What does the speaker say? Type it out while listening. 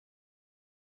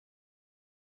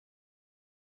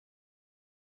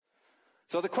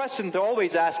So the question to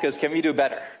always ask is, can we do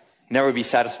better? Never be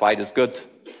satisfied is good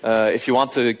if you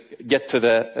want to get to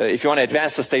if you want to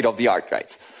advance the state of the art,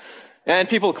 right? And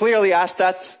people clearly ask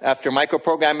that after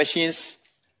microprogram machines.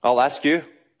 I'll ask you,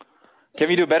 can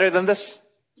we do better than this?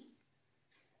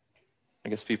 I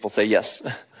guess people say yes.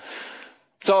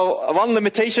 So one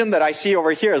limitation that I see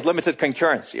over here is limited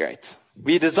concurrency, right?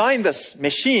 We designed this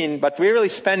machine, but we're really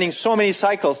spending so many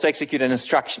cycles to execute an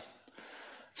instruction.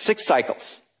 6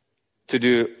 cycles to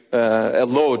do a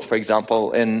load, for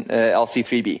example, in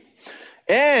LC3B.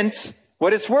 And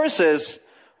what is worse is,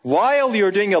 while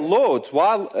you're doing a load,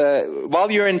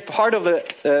 while you're in part of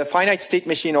the finite state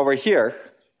machine over here,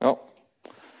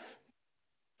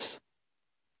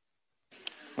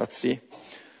 let's see.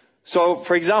 So,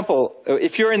 for example,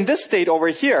 if you're in this state over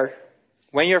here,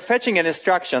 when you're fetching an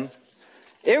instruction,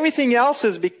 everything else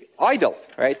is idle,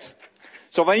 right?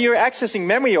 So when you're accessing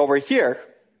memory over here,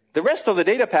 the rest of the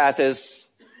data path is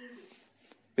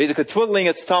basically twiddling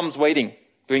its thumbs, waiting,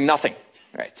 doing nothing,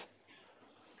 right?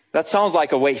 That sounds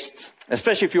like a waste,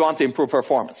 especially if you want to improve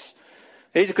performance.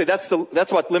 Basically, that's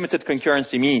what limited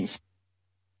concurrency means.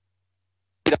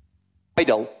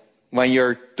 Idle when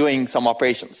you're doing some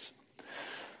operations.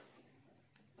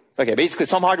 Okay, basically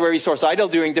some hardware resource idle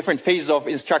during different phases of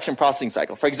instruction processing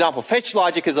cycle. For example, fetch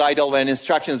logic is idle when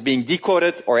instruction is being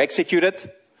decoded or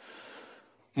executed.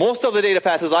 Most of the data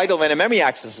path is idle when a memory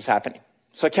access is happening.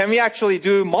 So can we actually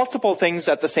do multiple things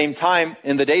at the same time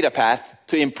in the data path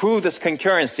to improve this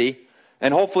concurrency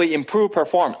and hopefully improve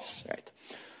performance, right?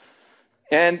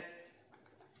 And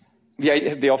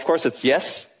of course it's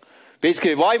yes.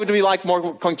 Basically, why would we like more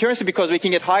concurrency? Because we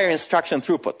can get higher instruction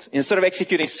throughput. Instead of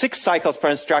executing 6 cycles per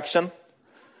instruction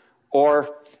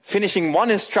or finishing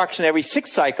 1 instruction every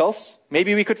 6 cycles,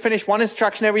 maybe we could finish 1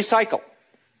 instruction every cycle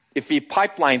if we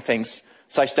pipeline things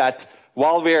such that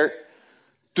while we're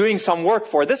doing some work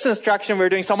for this instruction, we're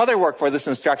doing some other work for this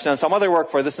instruction, and some other work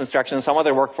for this instruction, and some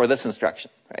other work for this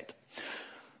instruction, right?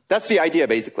 That's the idea,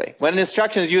 basically. When an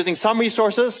instruction is using some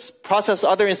resources, process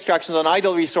other instructions on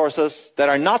idle resources that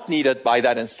are not needed by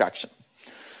that instruction.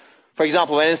 For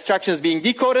example, when an instruction is being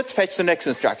decoded, fetch the next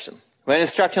instruction. When an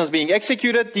instruction is being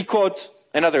executed, decode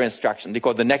another instruction,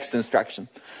 decode the next instruction.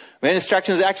 When an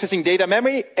instruction is accessing data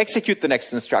memory, execute the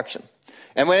next instruction.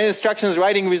 And when an instruction is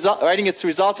writing its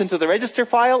result into the register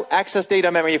file, access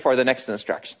data memory for the next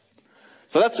instruction.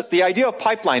 So that's the idea of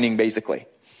pipelining, basically.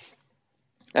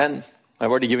 And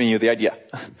I've already given you the idea.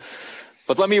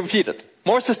 But let me repeat it.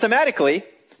 More systematically,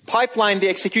 pipeline the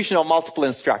execution of multiple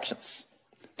instructions.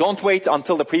 Don't wait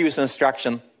until the previous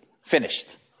instruction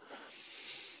finished.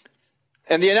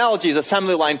 And the analogy is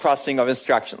assembly line processing of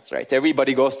instructions, right?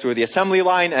 Everybody goes through the assembly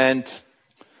line, and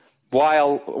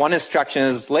while one instruction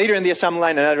is later in the assembly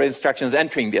line, another instruction is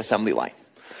entering the assembly line.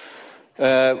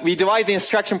 We divide the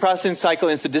instruction processing cycle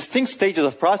into distinct stages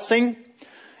of processing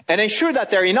and ensure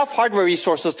that there are enough hardware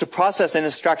resources to process an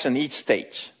instruction in each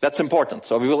stage. That's important.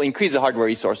 So we will increase the hardware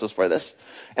resources for this.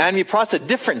 And we process a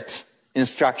different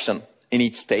instruction in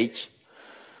each stage.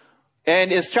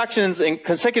 And instructions in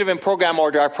consecutive and program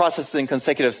order are processed in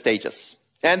consecutive stages.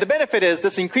 And the benefit is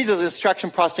this increases instruction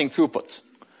processing throughput.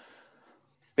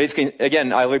 Basically,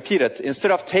 again, I'll repeat it. Instead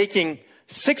of taking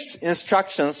 6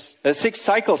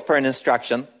 cycles per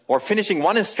instruction, or finishing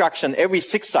 1 instruction every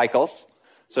 6 cycles,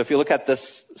 so if you look at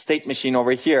this state machine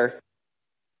over here,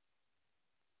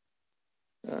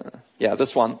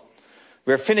 this one,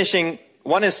 we're finishing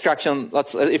 1 instruction.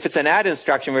 If it's an add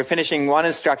instruction, we're finishing 1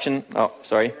 instruction. Oh,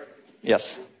 sorry.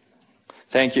 Yes.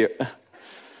 Thank you.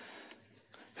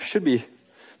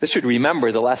 This should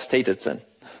remember the last state it's in.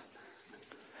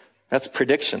 That's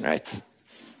prediction, right?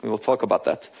 We will talk about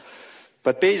that.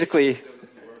 But basically,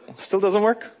 still doesn't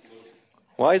work?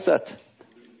 Why is that?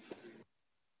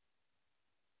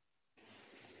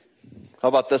 How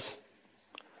about this?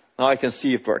 Now I can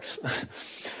see it works.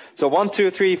 So 1, 2,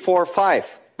 3, 4,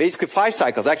 5. Basically 5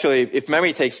 cycles. Actually, if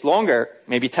memory takes longer,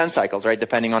 maybe 10 cycles, right?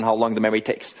 Depending on how long the memory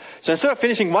takes. So instead of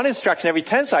finishing 1 instruction every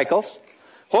 10 cycles,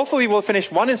 hopefully we'll finish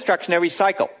 1 instruction every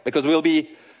cycle, because we'll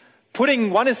be putting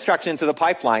 1 instruction into the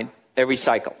pipeline every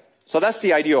cycle. So that's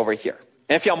the idea over here.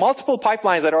 And if you have multiple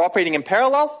pipelines that are operating in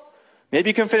parallel, maybe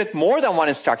you can fit more than 1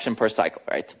 instruction per cycle,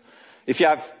 right? If you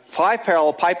have 5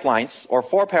 parallel pipelines or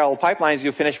 4 parallel pipelines,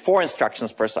 you finish 4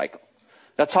 instructions per cycle.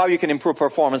 That's how you can improve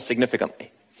performance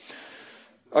significantly.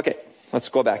 Okay, let's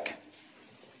go back.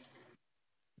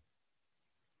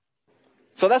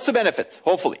 So that's the benefit,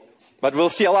 hopefully. But we'll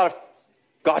see a lot of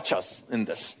gotchas in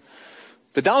this.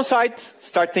 The downside,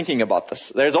 start thinking about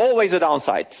this. There's always a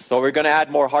downside. So we're going to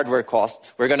add more hardware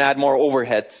cost. We're going to add more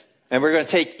overhead. And we're going to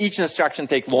take each instruction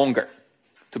take longer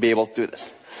to be able to do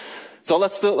this. So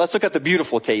let's look at the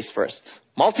beautiful case first.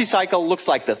 Multi-cycle looks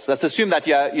like this. Let's assume that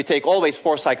you take always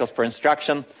 4 cycles per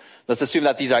instruction. Let's assume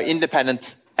that these are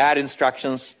independent add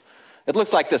instructions. It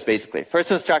looks like this, basically.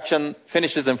 First instruction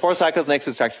finishes in 4 cycles, next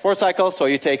instruction 4 cycles, so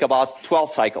you take about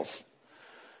 12 cycles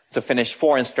to finish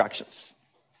 4 instructions.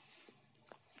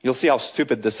 You'll see how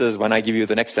stupid this is when I give you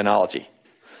the next analogy.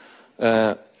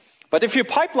 But if you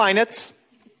pipeline it,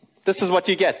 this is what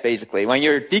you get, basically. When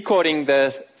you're decoding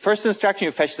the first instruction,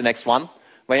 you fetch the next one.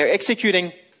 When you're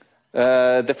executing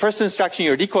the first instruction,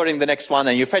 you're decoding the next one,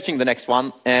 and you're fetching the next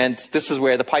one. And this is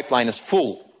where the pipeline is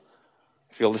full.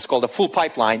 This is called a full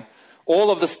pipeline.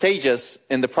 All of the stages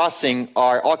in the processing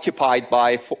are occupied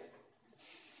by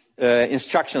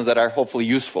instructions that are hopefully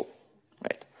useful.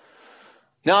 Right?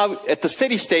 Now, at the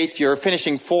steady state, you're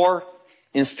finishing 4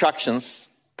 instructions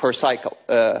per cycle.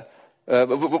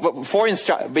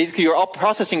 Basically, you're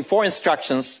processing 4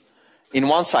 instructions in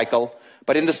 1 cycle,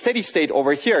 but in the steady state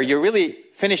over here, you're really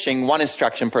finishing 1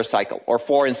 instruction per cycle, or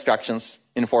 4 instructions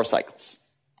in 4 cycles.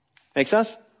 Make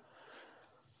sense?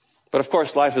 But of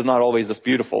course, life is not always this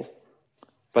beautiful.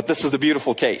 But this is the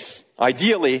beautiful case.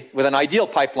 Ideally, with an ideal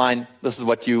pipeline, this is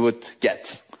what you would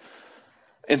get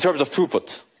in terms of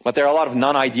throughput. But there are a lot of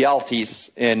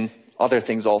non-idealities in other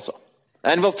things also.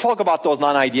 And we'll talk about those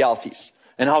non-idealities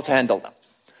and how to handle them.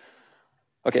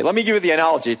 Okay, let me give you the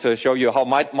analogy to show you how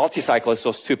multi-cycle is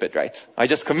so stupid, right? I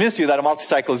just convinced you that a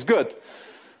multi-cycle is good.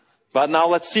 But now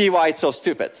let's see why it's so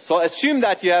stupid. So assume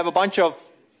that you have a bunch of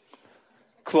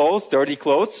clothes, dirty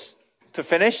clothes, to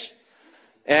finish.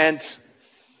 And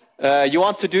you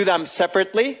want to do them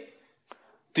separately.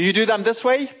 Do you do them this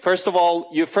way? First of all,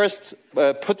 you first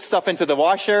put stuff into the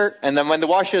washer, and then when the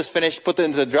washer is finished, put it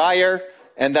into the dryer,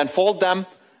 and then fold them,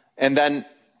 and then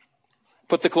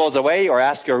put the clothes away, or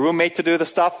ask your roommate to do the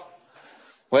stuff.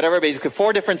 Whatever, basically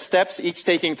 4 different steps, each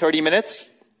taking 30 minutes.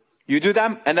 You do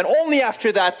them, and then only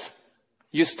after that,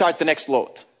 you start the next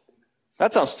load.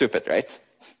 That sounds stupid, right?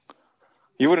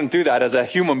 You wouldn't do that as a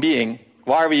human being.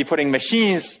 Why are we putting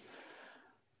machines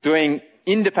doing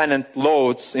independent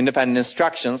loads, independent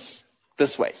instructions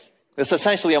this way? It's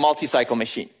essentially a multi-cycle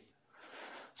machine.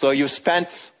 So you've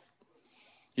spent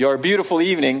your beautiful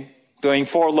evening doing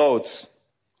 4 loads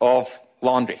of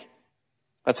laundry.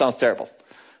 That sounds terrible.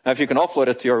 Now, if you can offload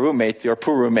it to your roommate, your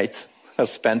poor roommate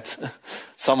has spent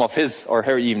some of his or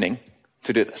her evening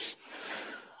to do this.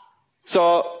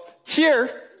 So here,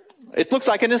 it looks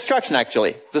like an instruction,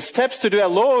 actually. The steps to do a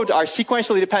load are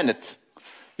sequentially dependent.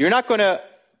 You're not going to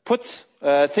put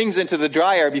things into the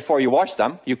dryer before you wash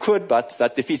them. You could, but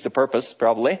that defeats the purpose,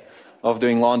 probably, of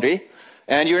doing laundry.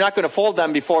 And you're not going to fold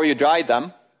them before you dry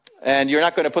them. And you're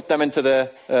not going to put them into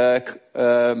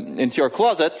your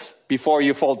closet before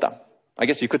you fold them. I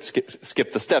guess you could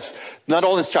skip the steps. Not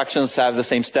all instructions have the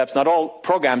same steps. Not all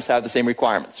programs have the same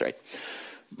requirements, right?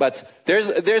 But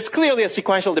there's clearly a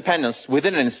sequential dependence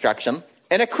within an instruction.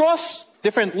 And across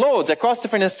different loads, across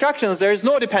different instructions, there is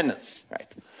no dependence,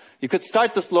 right? You could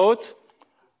start this load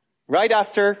right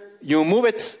after you move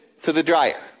it to the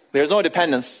dryer. There's no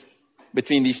dependence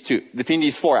between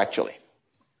these 4, actually.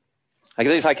 At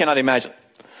least I cannot imagine.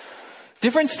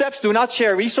 Different steps do not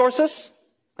share resources,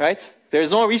 right?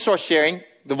 There's no resource sharing.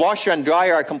 The washer and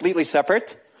dryer are completely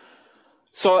separate.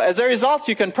 So as a result,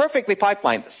 you can perfectly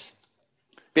pipeline this.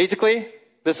 Basically,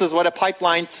 this is what a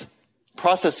pipelined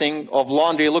processing of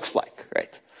laundry looks like,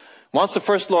 right? Once the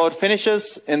first load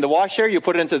finishes in the washer, you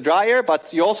put it into the dryer,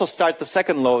 but you also start the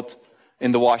second load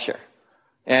in the washer.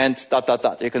 And ...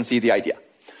 You can see the idea.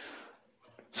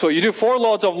 So you do 4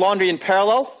 loads of laundry in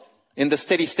parallel in the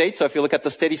steady state. So if you look at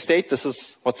the steady state, this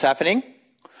is what's happening.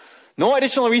 No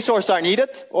additional resources are needed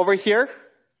over here.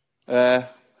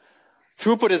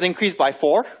 Throughput is increased by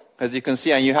 4, as you can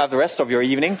see, and you have the rest of your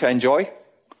evening to enjoy.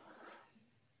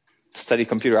 Study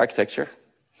computer architecture.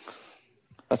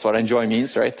 That's what enjoy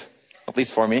means, right? At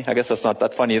least for me. I guess that's not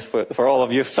that funny for all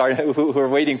of you who are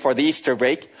waiting for the Easter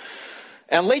break.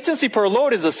 And latency per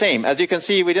load is the same. As you can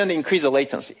see, we didn't increase the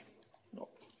latency.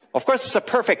 Of course, it's a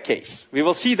perfect case. We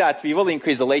will see that we will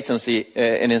increase the latency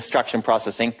in instruction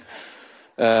processing.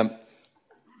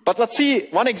 But let's see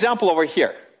one example over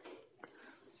here.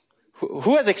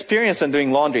 Who has experience in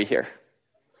doing laundry here?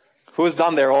 Who has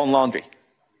done their own laundry?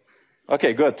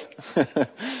 Okay, good.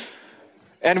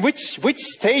 And which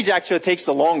stage actually takes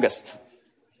the longest?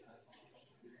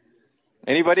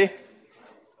 Anybody?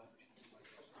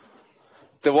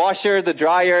 The washer, the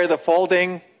dryer, the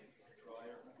folding?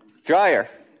 Dryer,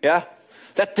 yeah?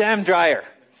 That damn dryer.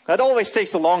 That always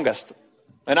takes the longest.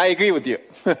 And I agree with you.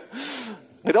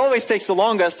 It always takes the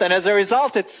longest, and as a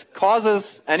result, it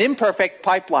causes an imperfect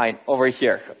pipeline over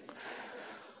here.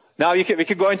 Now we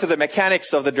could go into the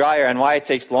mechanics of the dryer and why it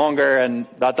takes longer and ...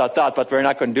 but we're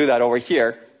not going to do that over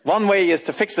here. One way is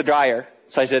to fix the dryer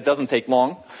such that it doesn't take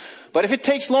long. But if it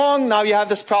takes long, now you have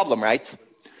this problem, right?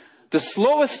 The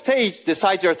slowest stage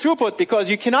decides your throughput because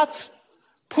you cannot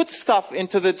put stuff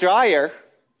into the dryer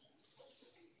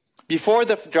before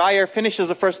the dryer finishes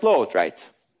the first load, right?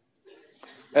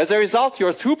 As a result,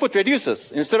 your throughput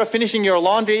reduces. Instead of finishing your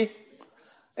laundry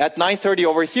at 9:30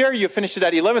 over here, you finish it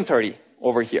at 11:30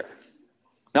 over here.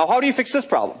 Now, how do you fix this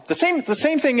problem? The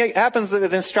same thing happens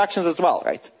with instructions as well,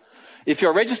 right? If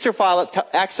your register file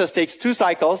access takes 2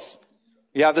 cycles,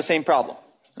 you have the same problem,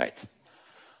 right?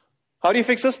 How do you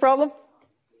fix this problem?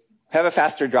 Have a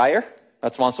faster dryer.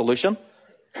 That's one solution.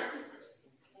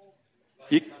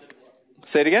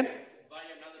 Say it again? Buy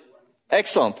another one.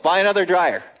 Excellent. Buy another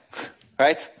dryer,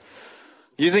 right?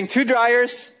 Using 2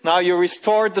 dryers, now you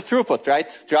restored the throughput, right?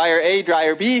 Dryer A,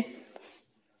 dryer B.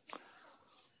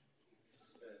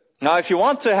 Now, if you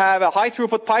want to have a high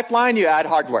throughput pipeline, you add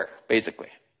hardware, basically.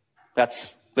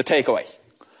 That's the takeaway.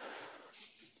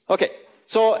 Okay,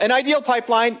 so an ideal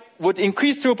pipeline would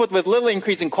increase throughput with little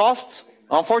increase in cost.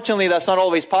 Unfortunately, that's not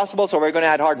always possible, so we're going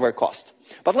to add hardware cost.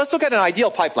 But let's look at an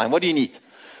ideal pipeline. What do you need?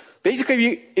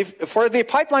 Basically, for the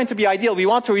pipeline to be ideal, we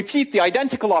want to repeat the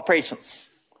identical operations,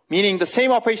 meaning the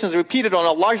same operations repeated on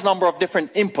a large number of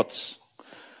different inputs.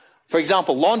 For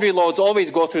example, laundry loads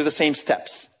always go through the same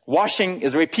steps. Washing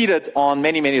is repeated on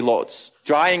many, many loads.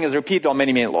 Drying is repeated on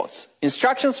many, many loads.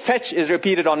 Instructions, fetch is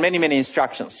repeated on many, many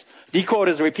instructions. Decode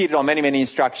is repeated on many, many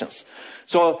instructions.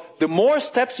 So the more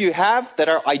steps you have that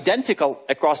are identical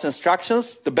across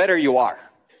instructions, the better you are.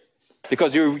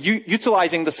 Because you're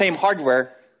utilizing the same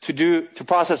hardware to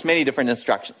process many different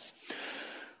instructions.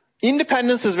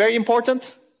 Independence is very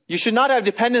important. You should not have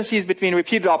dependencies between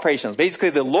repeated operations. Basically,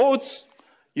 the loads,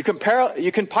 you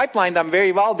can pipeline them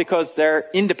very well because they're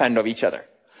independent of each other.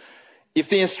 If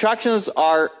the instructions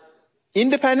are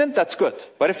independent, that's good.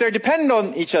 But if they're dependent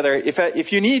on each other,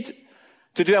 if you need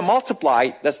to do a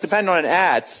multiply that's dependent on an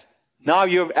add, now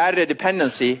you've added a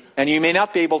dependency and you may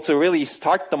not be able to really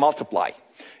start the multiply.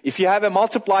 If you have a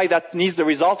multiply that needs the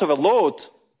result of a load,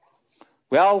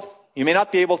 well, you may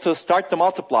not be able to start the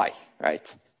multiply,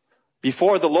 right,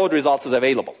 before the load result is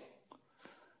available.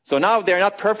 So now they're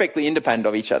not perfectly independent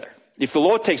of each other. If the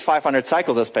load takes 500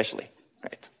 cycles especially,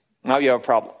 right, now you have a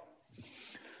problem.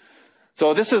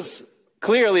 So this is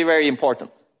clearly very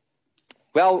important.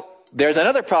 Well, there's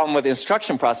another problem with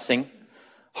instruction processing.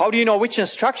 How do you know which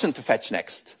instruction to fetch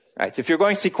next, right? If you're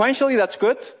going sequentially, that's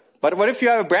good. But what if you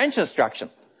have a branch instruction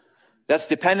that's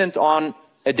dependent on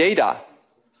a data,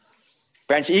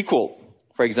 branch equal,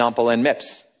 for example, in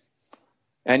MIPS,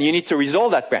 and you need to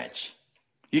resolve that branch?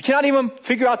 You cannot even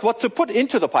figure out what to put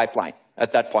into the pipeline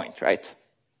at that point, right?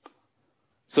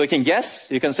 So you can guess.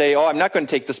 You can say, oh, I'm not going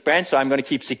to take this branch, so I'm going to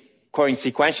keep going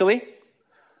sequentially.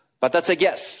 But that's a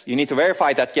guess. You need to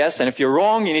verify that guess, and if you're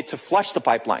wrong, you need to flush the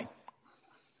pipeline.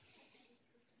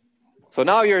 So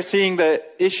now you're seeing the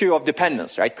issue of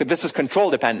dependence, right? Because this is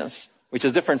control dependence, which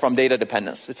is different from data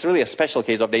dependence. It's really a special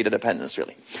case of data dependence,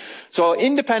 really. So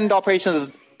independent operations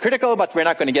is critical, but we're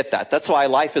not going to get that. That's why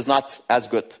life is not as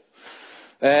good.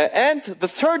 And the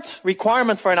third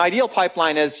requirement for an ideal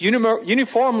pipeline is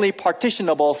uniformly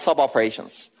partitionable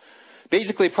sub-operations.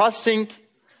 Basically, processing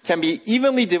can be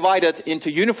evenly divided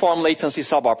into uniform latency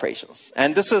sub-operations.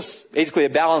 And this is basically a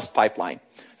balanced pipeline.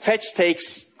 Fetch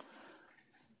takes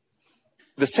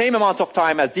the same amount of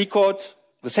time as decode,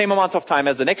 the same amount of time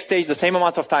as the next stage, the same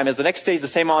amount of time as the next stage, the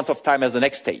same amount of time as the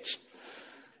next stage.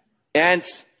 And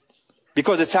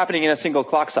because it's happening in a single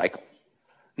clock cycle.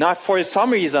 Now, if for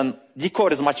some reason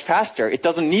decode is much faster, it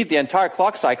doesn't need the entire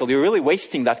clock cycle, you're really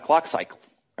wasting that clock cycle,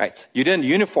 right? You didn't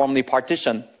uniformly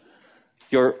partition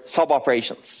your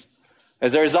sub-operations.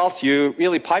 As a result, you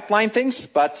really pipeline things,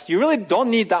 but you really don't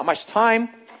need that much time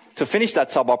to finish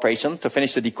that sub-operation, to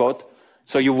finish the decode.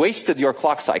 So you wasted your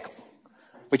clock cycle,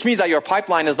 which means that your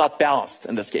pipeline is not balanced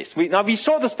in this case. Now, we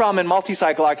saw this problem in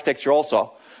multi-cycle architecture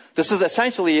also. This is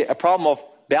essentially a problem of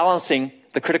balancing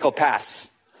the critical paths.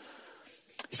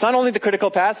 It's not only the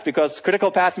critical paths, because critical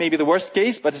path may be the worst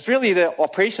case, but it's really the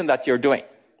operation that you're doing.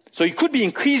 So you could be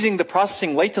increasing the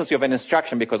processing latency of an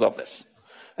instruction because of this.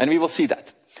 And we will see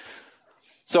that.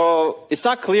 So it's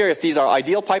not clear if these are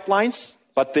ideal pipelines,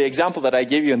 but the example that I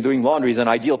gave you in doing laundry is an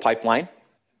ideal pipeline.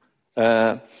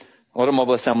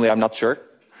 Automobile assembly, I'm not sure.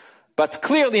 But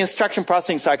clearly, instruction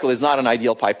processing cycle is not an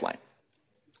ideal pipeline.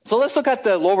 So let's look at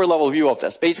the lower level view of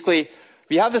this. Basically,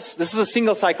 we have this is a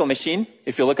single cycle machine,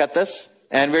 if you look at this.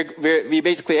 And we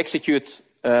basically execute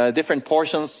different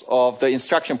portions of the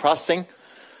instruction processing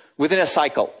within a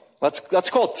cycle. let's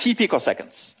call it t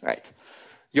picoseconds, right?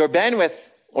 Your bandwidth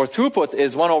or throughput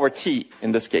is 1 over t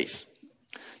in this case.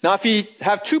 Now, if we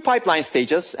have 2 pipeline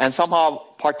stages and somehow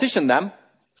partition them,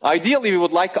 ideally we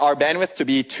would like our bandwidth to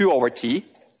be 2 over t.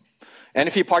 And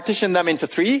if we partition them into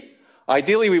 3,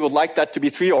 ideally we would like that to be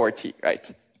 3 over t, right?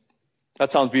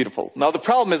 That sounds beautiful. Now, the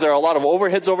problem is there are a lot of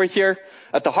overheads over here.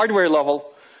 At the hardware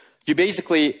level, you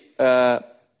basically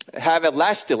have a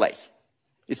latch delay.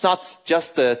 It's not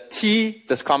just the t,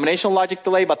 this combination logic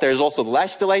delay, but there's also the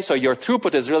latch delay. So your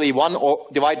throughput is really 1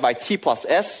 divided by t plus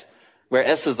s, where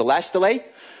s is the latch delay.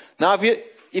 Now,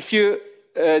 if you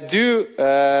do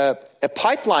a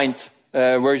pipelined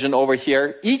version over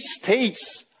here, each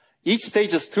stage's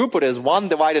throughput is 1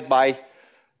 divided by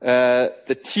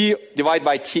the t divided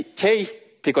by k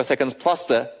picoseconds plus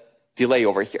the delay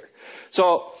over here.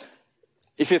 So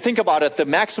if you think about it, the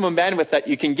maximum bandwidth that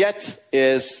you can get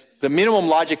is the minimum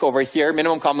logic over here,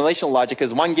 minimum combination logic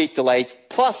is 1 gate delay,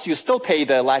 plus you still pay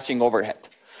the latching overhead.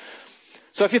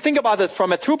 So if you think about it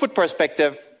from a throughput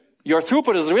perspective, your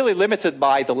throughput is really limited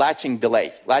by the latching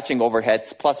delay, latching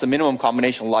overhead, plus the minimum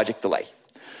combination logic delay.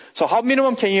 So how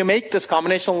minimum can you make this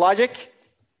combination logic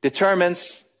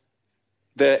determines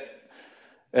the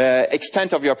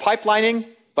extent of your pipelining,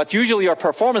 but usually your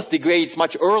performance degrades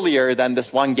much earlier than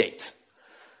this 1 gate.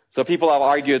 So people have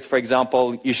argued, for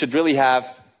example, you should really have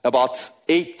about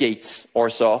 8 gates or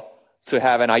so to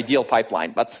have an ideal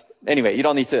pipeline. But anyway, you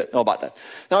don't need to know about that.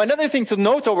 Now, another thing to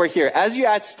note over here, as you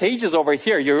add stages over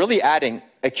here, you're really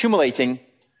accumulating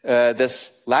this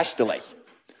latch delay.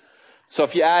 So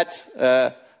if you add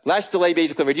latch delay,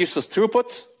 basically reduces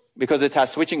throughput because it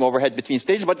has switching overhead between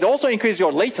stages, but it also increases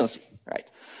your latency, right?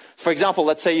 For example,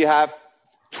 let's say you have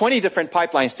 20 different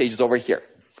pipeline stages over here.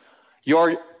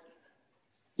 Your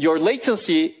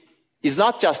latency is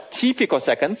not just t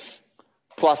picoseconds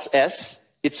plus s,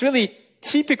 it's really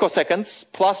t picoseconds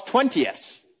plus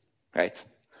 20s, right?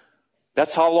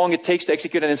 That's how long it takes to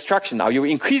execute an instruction. Now you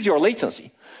increase your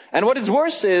latency. And what is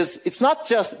worse is, it's not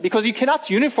just, because you cannot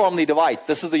uniformly divide.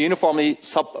 This is the uniformly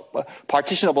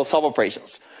partitionable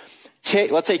suboperations.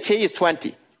 Let's say k is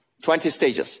 20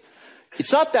 stages.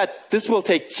 It's not that this will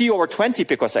take t over 20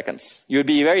 picoseconds. You'd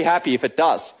be very happy if it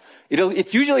does.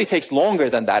 It usually takes longer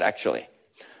than that, actually.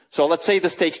 So let's say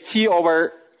this takes t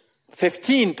over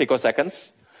 15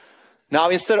 picoseconds. Now,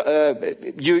 instead,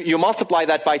 you multiply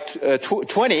that by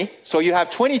 20, so you have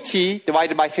 20t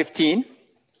divided by 15.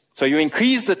 So you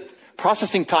increase the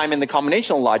processing time in the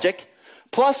combinational logic,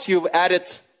 plus you've added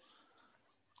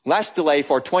latch delay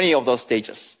for 20 of those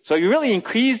stages. So you really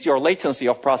increased your latency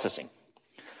of processing.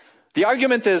 The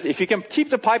argument is, if you can keep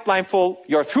the pipeline full,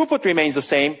 your throughput remains the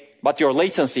same, but your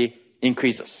latency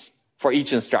increases for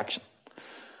each instruction.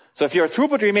 So if your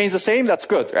throughput remains the same, that's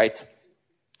good, right?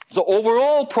 So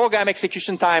overall program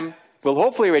execution time will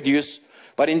hopefully reduce,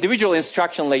 but individual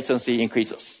instruction latency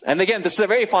increases. And again, this is a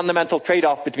very fundamental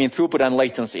trade-off between throughput and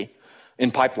latency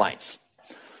in pipelines.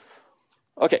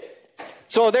 Okay,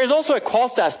 so there's also a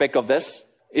cost aspect of this.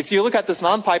 If you look at this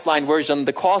non-pipeline version,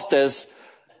 the cost is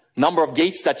number of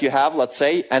gates that you have, let's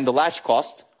say, and the latch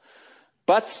cost.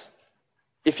 But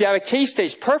if you have a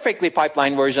k-stage perfectly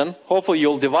pipeline version, hopefully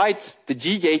you'll divide the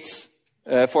g gates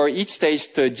for each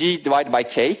stage to g divided by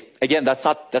k. Again,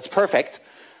 that's perfect.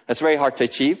 That's very hard to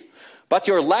achieve. But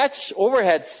your latch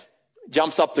overhead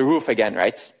jumps up the roof again,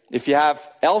 right? If you have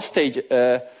L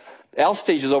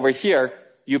stages over here,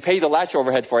 you pay the latch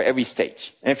overhead for every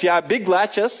stage. And if you have big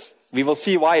latches, we will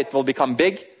see why it will become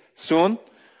big soon,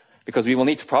 because we will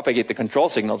need to propagate the control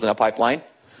signals in a pipeline.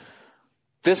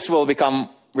 This will become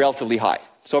relatively high.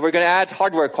 So we're going to add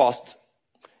hardware cost.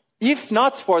 If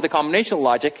not for the combinational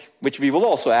logic, which we will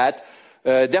also add,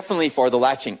 definitely for the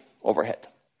latching overhead.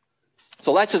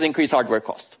 So latches increase hardware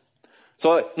cost.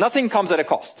 So nothing comes at a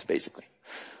cost, basically.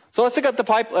 So let's look at the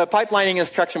pipelining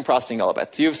instruction processing a little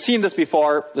bit. You've seen this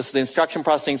before. This is the instruction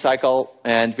processing cycle,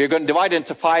 and we're going to divide it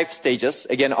into 5 stages,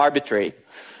 again, arbitrary.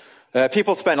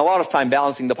 People spend a lot of time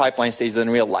balancing the pipeline stages in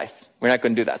real life. We're not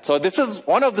going to do that. So this is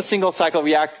one of the single cycle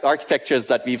architectures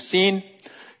that we've seen.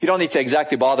 You don't need to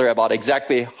exactly bother about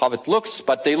exactly how it looks,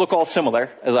 but they look all similar,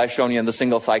 as I've shown you in the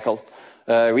single cycle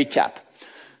recap.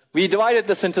 We divided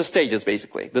this into stages,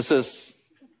 basically. This is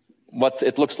what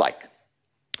it looks like.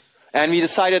 And we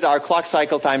decided our clock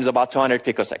cycle time is about 200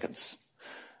 picoseconds.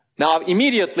 Now,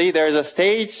 immediately, there's a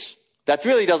stage that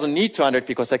really doesn't need 200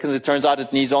 picoseconds. It turns out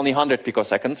it needs only 100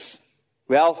 picoseconds.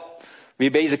 Well,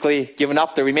 we've basically given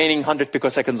up the remaining 100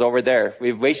 picoseconds over there.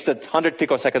 We've wasted 100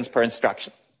 picoseconds per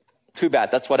instruction. Too bad.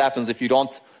 That's what happens if you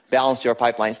don't balance your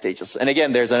pipeline stages. And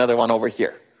again, there's another one over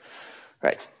here.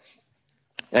 Right.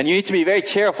 And you need to be very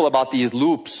careful about these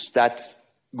loops that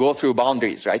go through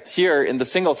boundaries, right? Here in the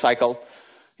single cycle,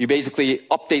 you basically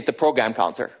update the program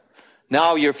counter.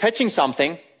 Now you're fetching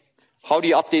something. How do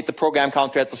you update the program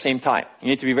counter at the same time? You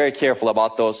need to be very careful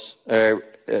about those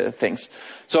things.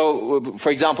 So,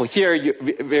 for example, here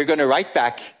we're going to write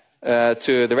back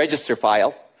to the register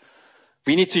file.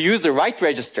 We need to use the right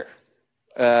register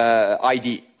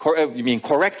ID,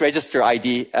 correct register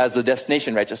ID as the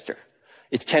destination register.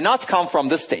 It cannot come from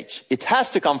this stage. It has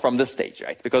to come from this stage,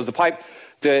 right? Because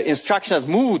the instruction has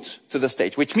moved to the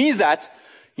stage, which means that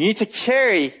you need to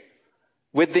carry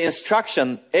with the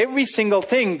instruction every single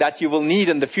thing that you will need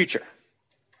in the future.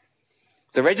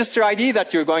 The register ID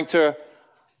that you're going to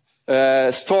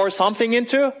store something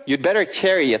into, you'd better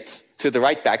carry it to the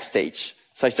write back stage,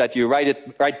 such that you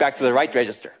write back to the right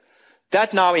register.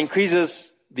 That now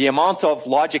increases the amount of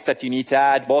logic that you need to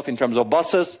add, both in terms of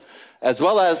buses as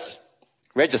well as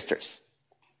registers.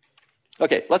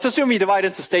 Okay, let's assume we divide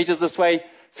into stages this way: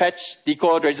 fetch,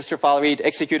 decode, register file read,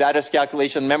 execute address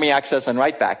calculation, memory access, and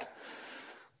write back.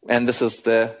 And this is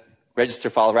the register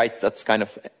file write that's kind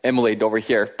of emulated over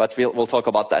here, but we'll talk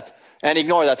about that. And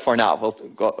ignore that for now. We'll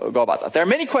go about that. There are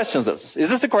many questions. Is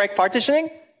this the correct partitioning?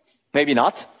 Maybe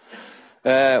not.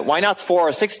 Why not 4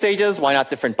 or 6 stages? Why not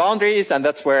different boundaries? And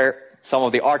that's where some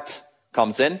of the art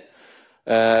comes in.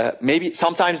 Maybe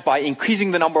sometimes by increasing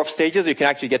the number of stages, you can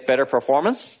actually get better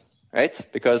performance, right?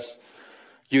 Because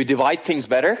you divide things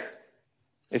better.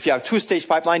 If you have 2-stage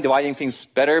pipeline, dividing things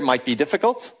better might be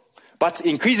difficult. But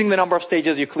increasing the number of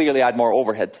stages, you clearly add more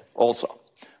overhead also.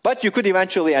 But you could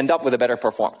eventually end up with a better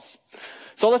performance.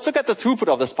 So let's look at the throughput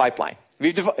of this pipeline.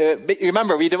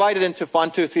 Remember, we divided into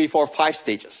 1, 2, 3, 4, 5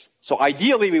 stages. So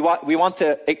ideally,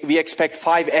 we expect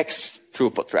 5x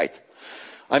throughput, right?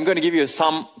 I'm going to give you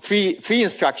three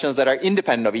instructions that are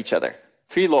independent of each other.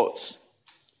 3 loads.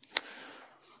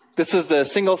 This is the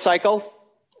single cycle,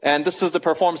 and this is the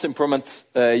performance improvement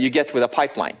you get with a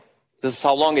pipeline. This is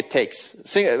how long it takes.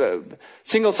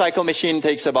 Single cycle machine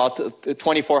takes about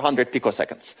 2400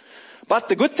 picoseconds. But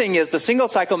the good thing is the single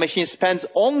cycle machine spends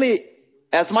only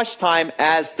as much time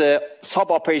as the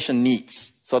sub-operation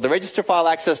needs. So the register file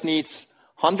access needs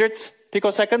 100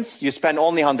 picoseconds, you spend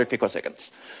only 100 picoseconds.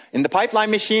 In the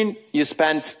pipeline machine, you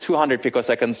spend 200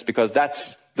 picoseconds because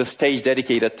that's the stage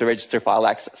dedicated to register file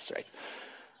access, right?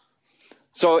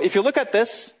 So if you look at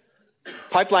this,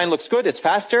 pipeline looks good, it's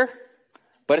faster,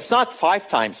 but it's not 5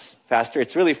 times faster,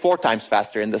 it's really 4 times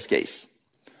faster in this case.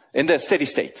 In the steady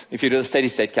state, if you do the steady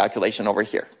state calculation over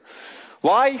here.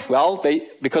 Why? Well,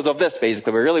 because of this,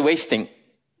 basically. We're really wasting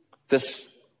this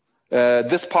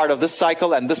part of this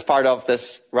cycle and this part of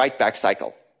this write-back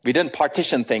cycle. We didn't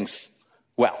partition things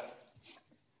well.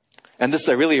 And this is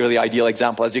a really, really ideal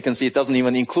example. As you can see, it doesn't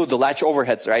even include the latch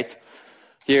overheads, right?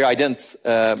 Here I didn't,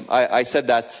 I said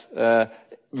that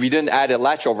we didn't add a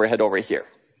latch overhead over here.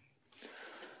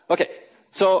 Okay.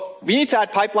 So we need to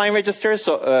add pipeline registers.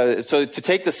 So to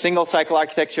take the single cycle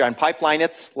architecture and pipeline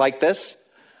it like this,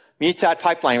 we need to add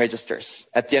pipeline registers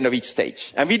at the end of each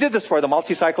stage. And we did this for the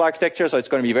multi-cycle architecture, so it's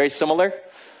going to be very similar.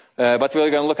 But we're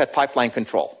going to look at pipeline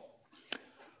control.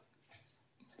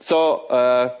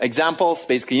 So examples,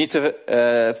 basically you need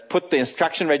to put the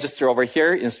instruction register over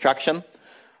here, instruction,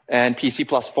 and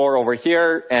PC+4 over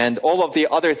here, and all of the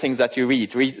other things that you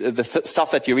read the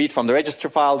stuff that you read from the register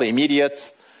file, the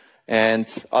immediate,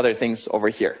 and other things over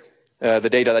here. The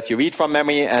data that you read from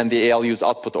memory and the ALU's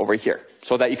output over here,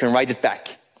 so that you can write it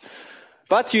back.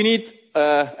 But you need,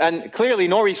 and clearly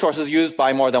no resources used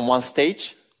by more than one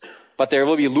stage, but there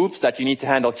will be loops that you need to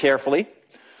handle carefully.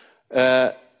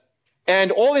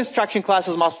 And all instruction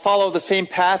classes must follow the same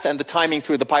path and the timing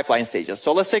through the pipeline stages.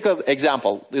 So let's take an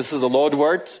example. This is a load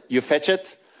word. You fetch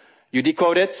it, you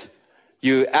decode it,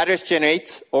 you address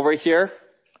generate over here,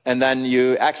 and then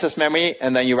you access memory,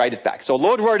 and then you write it back. So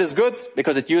load word is good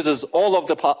because it uses all of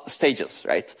the stages,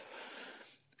 right?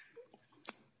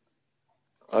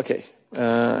 Okay.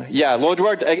 Yeah, load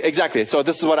word, exactly. So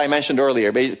this is what I mentioned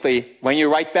earlier. Basically, when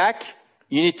you write back,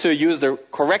 you need to use the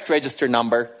correct register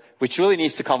number, which really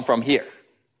needs to come from here.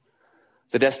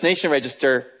 The destination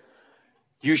register,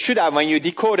 you should have, when you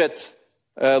decoded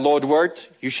load word,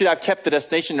 you should have kept the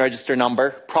destination register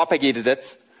number, propagated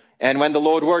it, and when the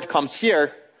load word comes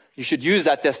here, you should use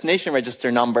that destination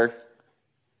register number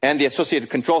and the associated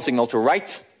control signal to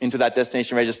write into that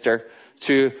destination register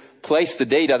to place the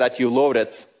data that you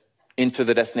loaded into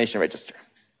the destination register.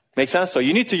 Make sense? So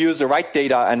you need to use the right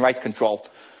data and right control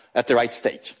at the right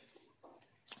stage.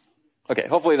 Okay,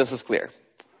 hopefully this is clear.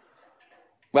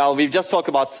 Well, we've just talked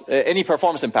about any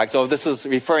performance impact, so this is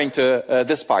referring to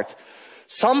this part.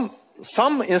 Some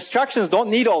instructions don't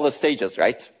need all the stages,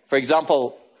 right? For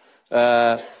example,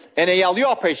 an ALU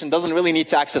operation doesn't really need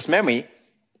to access memory,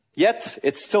 yet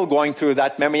it's still going through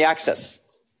that memory access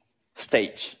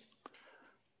stage.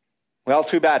 Well,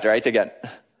 too bad, right? Again,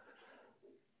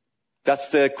 that's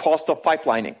the cost of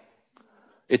pipelining.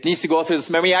 It needs to go through this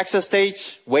memory access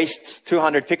stage, waste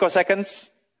 200 picoseconds,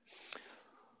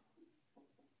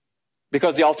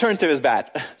 because the alternative is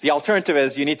bad. The alternative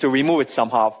is you need to remove it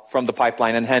somehow from the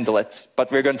pipeline and handle it.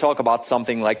 But we're going to talk about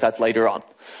something like that later on.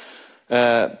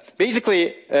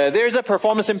 Basically, there's a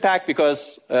performance impact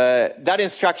because that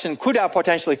instruction could have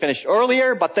potentially finished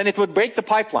earlier, but then it would break the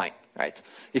pipeline, right?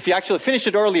 If you actually finish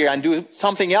it earlier and do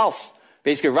something else,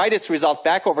 basically write its result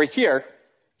back over here,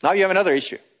 now you have another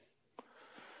issue.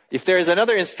 If there is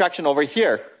another instruction over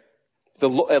here, a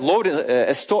load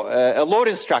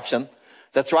instruction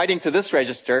that's writing to this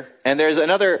register, and there's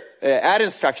another add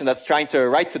instruction that's trying to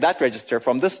write to that register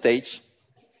from this stage,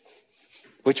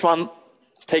 which one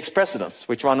takes precedence?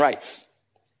 Which one writes?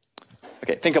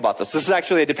 Okay, think about this. This is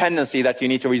actually a dependency that you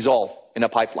need to resolve in a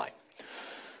pipeline.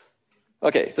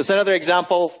 Okay, this is another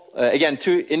example. Again,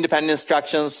 two independent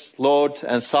instructions, load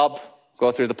and sub,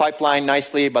 go through the pipeline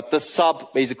nicely, but this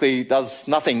sub basically does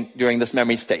nothing during this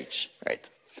memory stage, right?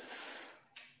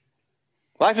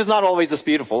 Life is not always this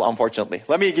beautiful, unfortunately.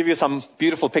 Let me give you some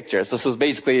beautiful pictures. This is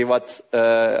basically what,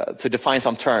 to define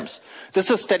some terms. This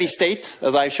is steady state,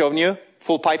 as I've shown you.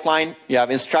 Full pipeline. You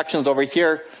have instructions over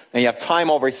here, and you have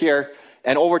time over here.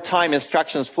 And over time,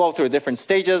 instructions flow through different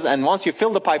stages. And once you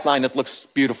fill the pipeline, it looks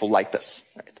beautiful like this.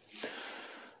 Right?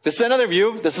 This is another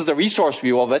view. This is the resource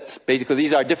view of it. Basically,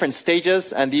 these are different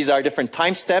stages, and these are different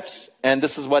time steps. And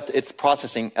this is what it's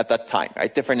processing at that time,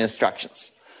 right? Different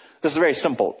instructions. This is very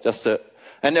simple,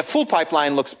 and a full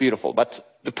pipeline looks beautiful,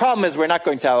 but the problem is we're not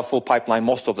going to have a full pipeline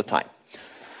most of the time.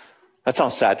 That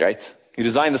sounds sad, right? You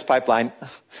design this pipeline,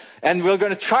 and we're going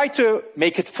to try to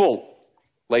make it full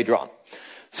later on.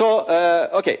 So,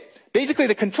 okay, basically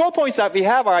the control points that we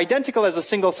have are identical as a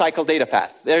single cycle data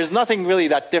path. There's nothing really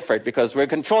that different because we're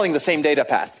controlling the same data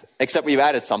path, except we've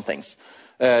added some things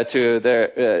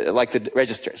to like the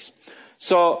registers.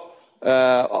 So,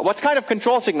 what kind of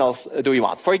control signals do we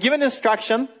want? For a given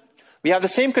instruction, we have the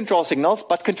same control signals,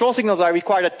 but control signals are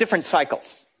required at different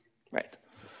cycles, right?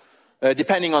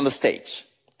 Depending on the stage.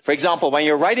 For example, when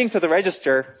you're writing to the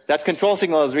register, that control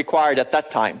signal is required at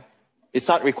that time. It's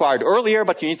not required earlier,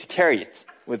 but you need to carry it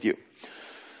with you.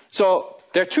 So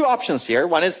there are two options here.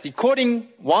 One is decoding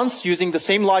once using the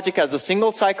same logic as a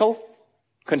single cycle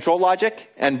control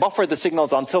logic and buffer the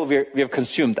signals until we have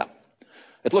consumed them.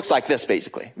 It looks like this,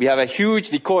 basically. We have a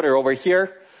huge decoder over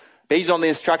here, based on the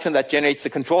instruction that generates the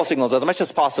control signals as much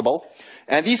as possible.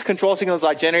 And these control signals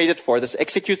are generated for this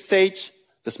execute stage,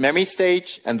 this memory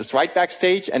stage, and this write back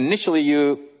stage. And initially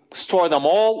you store them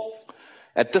all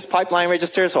at this pipeline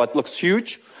register, so it looks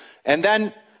huge. And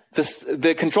then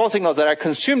the control signals that are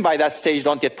consumed by that stage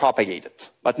don't get propagated.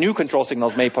 But new control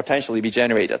signals may potentially be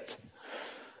generated.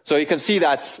 So you can see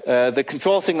that the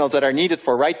control signals that are needed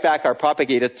for write back are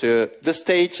propagated to this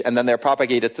stage, and then they're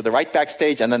propagated to the write back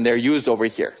stage, and then they're used over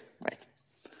here. Right.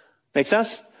 Make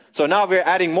sense? So now we're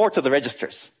adding more to the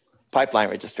registers, pipeline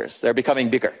registers. They're becoming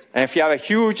bigger. And if you have a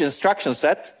huge instruction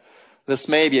set, this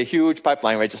may be a huge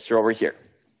pipeline register over here.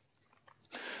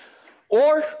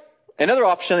 Or another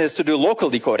option is to do local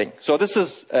decoding. So this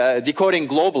is decoding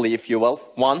globally, if you will,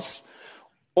 once.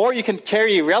 Or you can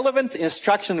carry relevant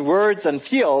instruction words and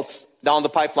fields down the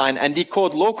pipeline and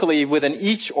decode locally within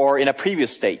each or in a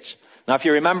previous stage. Now, if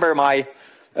you remember my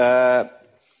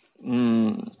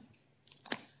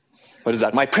what is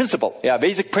that? My principle. Yeah,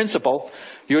 basic principle.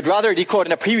 You would rather decode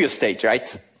in a previous stage,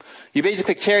 right? You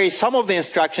basically carry some of the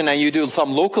instruction and you do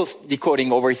some local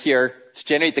decoding over here to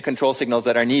generate the control signals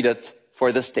that are needed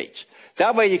for this stage.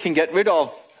 That way you can get rid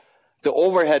of the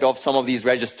overhead of some of these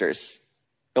registers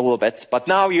a little bit. But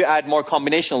now you add more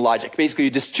combinational logic. Basically, you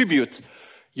distribute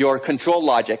your control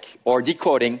logic or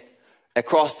decoding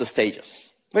across the stages,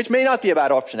 which may not be a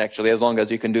bad option, actually, as long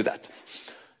as you can do that.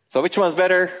 So which one's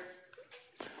better?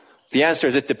 The answer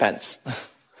is it depends.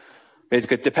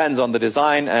 Basically, it depends on the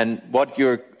design and what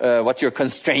you're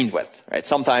constrained with, right?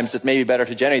 Sometimes it may be better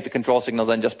to generate the control signals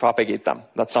than just propagate them.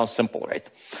 That sounds simple, right?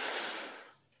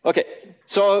 Okay,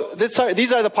 so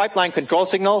these are the pipeline control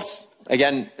signals.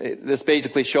 Again, this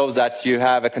basically shows that you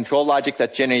have a control logic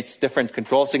that generates different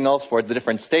control signals for the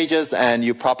different stages, and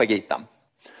you propagate them.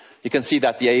 You can see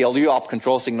that the ALU op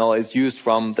control signal is used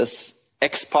from this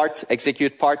X part,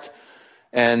 execute part,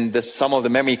 and some of the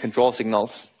memory control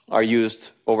signals are used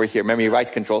over here, memory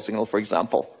write control signal, for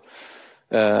example.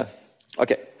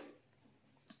 Okay.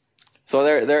 So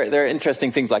there are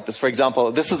interesting things like this. For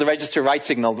example, this is the register write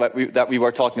signal that we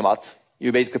were talking about.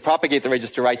 You basically propagate the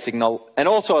register write signal and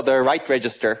also the write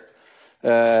register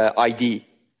ID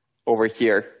over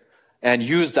here and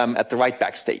use them at the write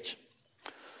back stage.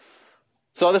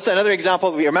 So this is another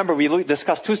example. Remember, we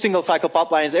discussed 2 single cycle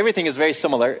pipelines. Everything is very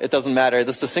similar. It doesn't matter.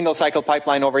 This is the single cycle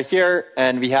pipeline over here,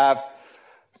 and we have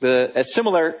a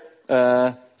similar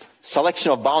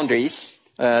selection of boundaries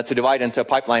to divide into a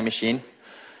pipeline machine.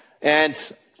 And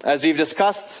as we've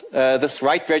discussed, this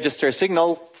write register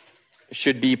signal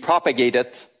should be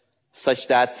propagated such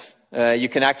that you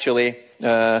can actually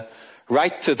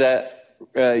write to the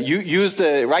use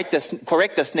the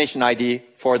correct destination ID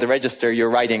for the register you're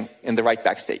writing in the write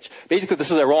back stage. Basically, this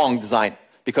is a wrong design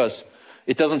because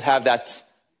it doesn't have that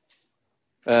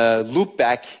loop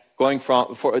back going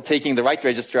for taking the write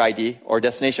register ID or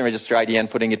destination register ID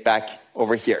and putting it back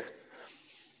over here.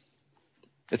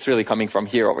 It's really coming from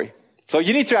here over here. So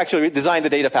you need to actually design the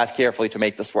data path carefully to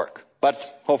make this work.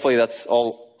 But hopefully that's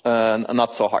all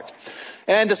not so hard.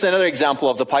 And this is another example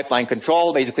of the pipeline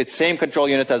control. Basically, it's the same control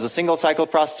unit as a single cycle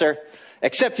processor,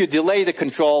 except you delay the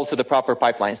control to the proper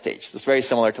pipeline stage. This is very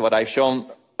similar to what I've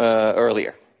shown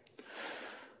earlier.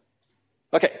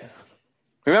 Okay.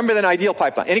 Remember the ideal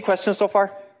pipeline. Any questions so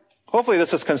far? Hopefully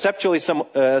this is conceptually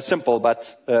simple,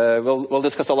 but we'll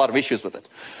discuss a lot of issues with it.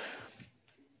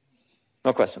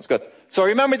 No questions. Good. So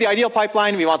remember the ideal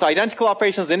pipeline. We want identical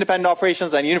operations, independent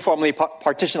operations, and uniformly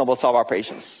partitionable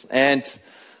sub-operations. And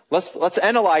let's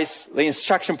analyze the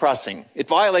instruction processing. It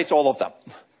violates all of them,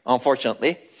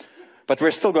 unfortunately. But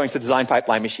we're still going to design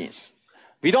pipeline machines.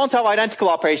 We don't have identical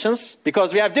operations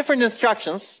because we have different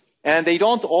instructions, and they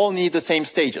don't all need the same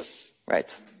stages,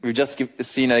 right? We've just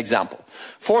seen an example.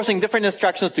 Forcing different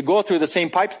instructions to go through the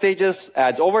same pipe stages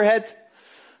adds overhead.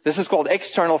 This is called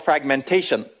external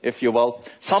fragmentation, if you will.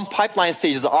 Some pipeline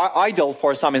stages are idle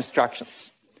for some instructions.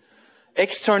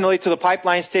 Externally to the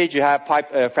pipeline stage, you have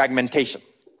fragmentation.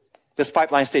 This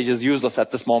pipeline stage is useless at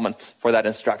this moment for that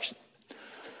instruction.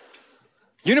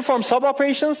 Uniform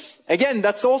sub-operations, again,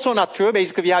 that's also not true.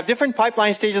 Basically, we have different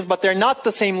pipeline stages, but they're not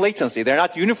the same latency. They're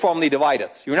not uniformly divided.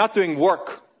 You're not doing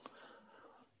work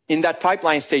in that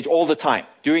pipeline stage all the time,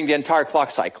 during the entire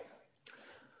clock cycle.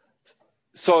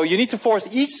 So you need to force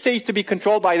each stage to be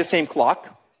controlled by the same clock.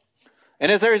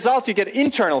 And as a result, you get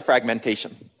internal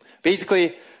fragmentation.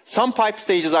 Basically, some pipe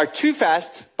stages are too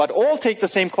fast, but all take the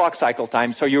same clock cycle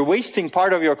time. So you're wasting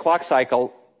part of your clock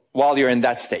cycle while you're in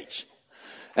that stage.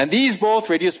 And these both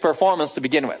reduce performance to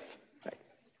begin with.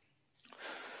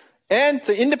 And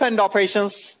the independent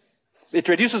operations, it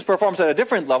reduces performance at a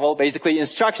different level. Basically,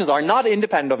 instructions are not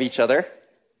independent of each other.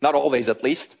 Not always, at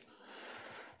least.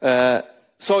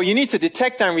 So you need to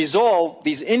detect and resolve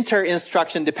these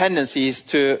inter-instruction dependencies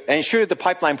to ensure the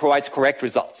pipeline provides correct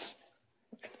results.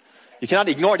 You cannot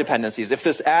ignore dependencies. If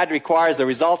this add requires the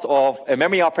result of a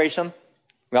memory operation,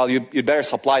 well, you'd better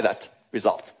supply that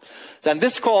result. Then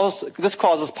this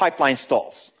causes pipeline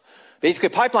stalls. Basically,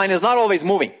 pipeline is not always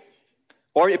moving.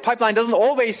 Or a pipeline doesn't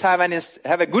always have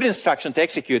a good instruction to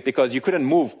execute because you couldn't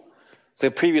move the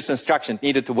previous instruction. It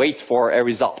needed to wait for a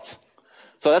result.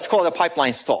 So that's called a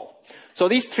pipeline stall. So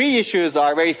these 3 issues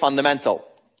are very fundamental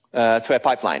to a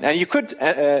pipeline. And you could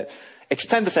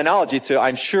extend this analogy to,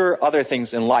 I'm sure, other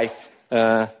things in life.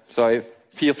 So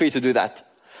feel free to do that.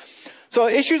 So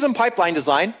issues in pipeline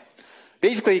design.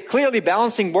 Basically, clearly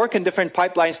balancing work in different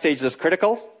pipeline stages is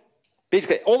critical.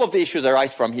 Basically, all of the issues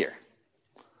arise from here.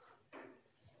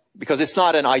 Because it's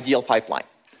not an ideal pipeline.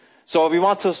 So we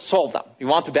want to solve them. We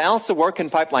want to balance the work in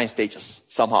pipeline stages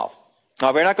somehow.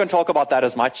 Now, we're not going to talk about that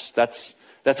as much. That's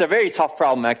a very tough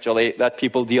problem, actually, that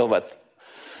people deal with.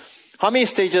 How many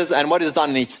stages and what is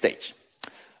done in each stage?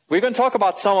 We're going to talk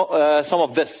about some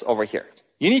of this over here.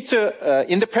 You need to,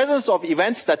 in the presence of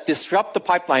events that disrupt the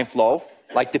pipeline flow,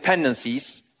 like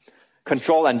dependencies,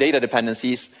 control and data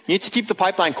dependencies, you need to keep the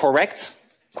pipeline correct.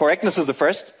 Correctness is the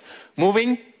first.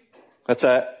 Moving, that's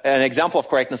an example of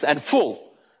correctness. And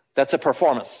full, that's a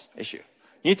performance issue.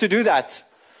 You need to do that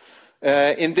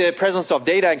in the presence of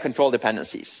data and control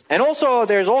dependencies. And also,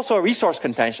 there's also a resource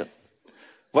contention.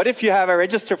 What if you have a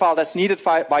register file that's needed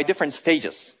by different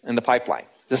stages in the pipeline?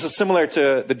 This is similar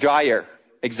to the dryer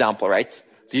example, right?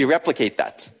 Do you replicate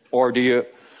that? Or do you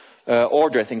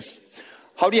order things?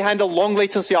 How do you handle long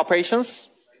latency operations?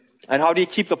 And how do you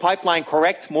keep the pipeline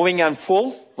correct, moving and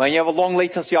full when you have a long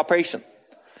latency operation?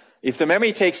 If the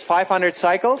memory takes 500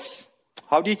 cycles,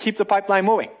 how do you keep the pipeline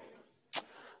moving?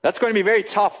 That's going to be very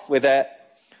tough with a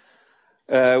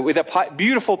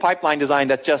beautiful pipeline design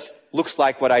that just looks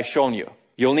like what I've shown you.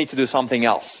 You'll need to do something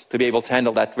else to be able to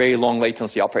handle that very long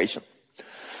latency operation.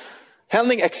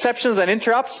 Handling exceptions and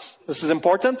interrupts. This is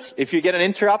important. If you get an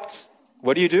interrupt,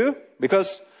 what do you do?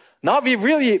 Because Now we've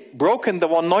really broken the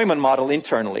von Neumann model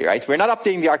internally, right? We're not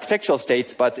updating the architectural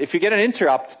state, but if you get an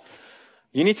interrupt,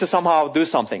 you need to somehow do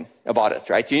something about it,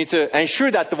 right? You need to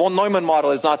ensure that the von Neumann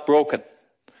model is not broken.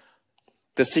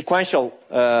 The sequential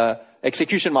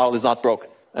execution model is not broken.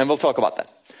 And we'll talk about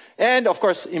that. And, of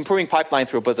course, improving pipeline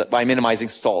throughput by minimizing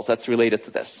stalls. That's related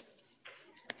to this.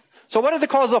 So what are the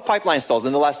causes of pipeline stalls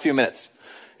in the last few minutes?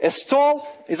 A stall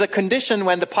is a condition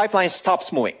when the pipeline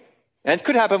stops moving. And it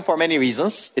could happen for many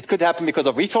reasons. It could happen because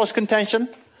of resource contention,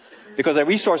 because a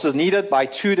resource is needed by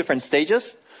two different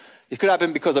stages. It could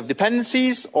happen because of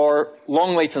dependencies or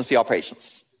long latency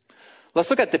operations. Let's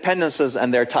look at dependencies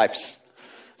and their types.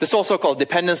 This is also called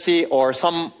dependency, or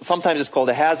sometimes it's called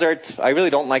a hazard. I really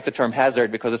don't like the term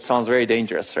hazard because it sounds very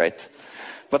dangerous, right?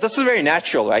 But this is very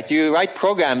natural, right? You write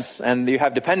programs and you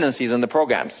have dependencies in the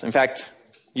programs. In fact,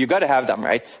 you got to have them,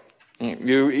 right?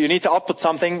 You need to output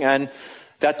something, and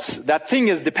that thing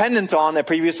is dependent on a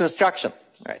previous instruction,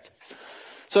 right?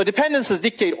 So dependencies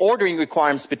dictate ordering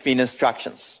requirements between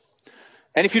instructions.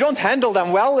 And if you don't handle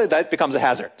them well, that becomes a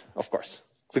hazard, of course.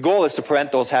 The goal is to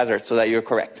prevent those hazards so that you're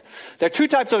correct. There are two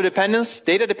types of dependence,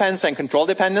 data dependence and control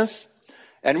dependence.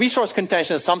 And resource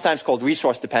contention is sometimes called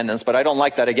resource dependence, but I don't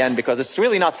like that again because it's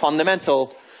really not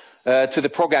fundamental to the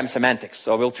program semantics.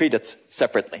 So we'll treat it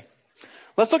separately.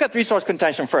 Let's look at resource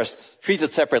contention first. Treat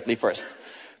it separately first.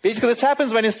 Basically, this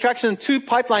happens when instruction in two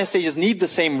pipeline stages need the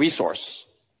same resource.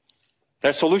 There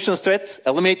are solutions to it.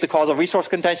 Eliminate the cause of resource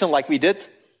contention like we did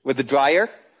with the dryer.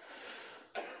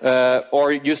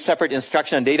 Or use separate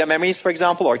instruction and data memories, for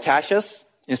example, or caches,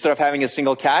 instead of having a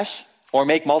single cache, or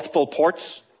make multiple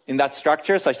ports in that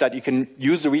structure such that you can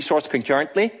use the resource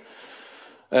concurrently.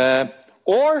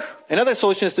 Or another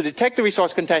solution is to detect the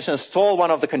resource contention and stall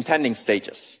one of the contending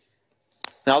stages.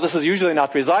 Now, this is usually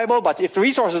not reliable, but if the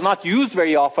resource is not used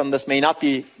very often, this may not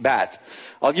be bad.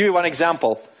 I'll give you one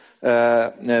example.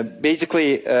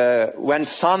 Basically, when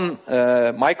Sun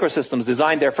Microsystems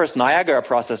designed their first Niagara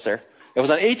processor, it was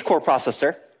an 8-core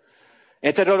processor.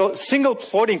 It had a single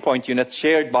floating point unit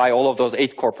shared by all of those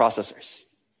 8-core processors.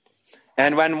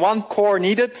 And when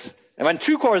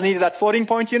two cores needed that floating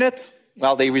point unit,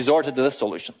 well, they resorted to this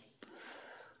solution.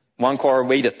 One core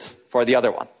waited for the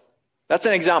other one. That's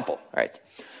an example, right?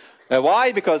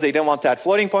 Why? Because they didn't want to add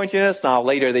floating point units. Now,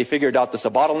 later, they figured out this is a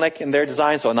bottleneck in their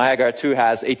design, so Niagara 2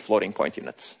 has 8 floating point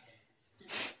units.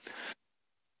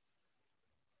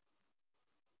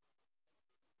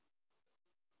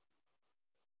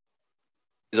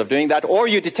 Of doing that, or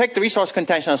you detect the resource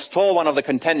contention and stall one of the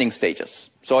contending stages.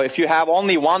 So if you have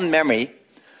only one memory,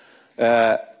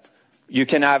 you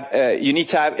need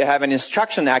to have an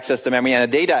instruction access the memory and a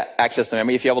data access the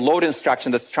memory. If you have a load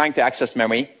instruction that's trying to access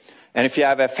memory, and if you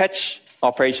have a fetch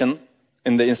operation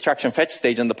in the instruction fetch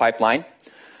stage in the pipeline,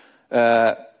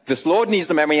 this load needs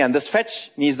the memory and this fetch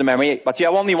needs the memory, but you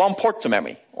have only one port to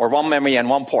memory, or one memory and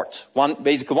one port.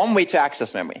 Basically one way to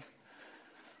access memory.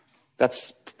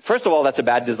 First of all, that's a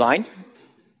bad design.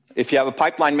 If you have a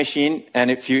pipeline machine, and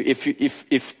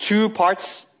if two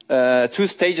parts, two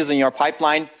stages in your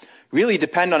pipeline really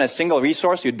depend on a single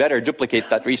resource, you'd better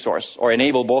duplicate that resource or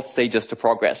enable both stages to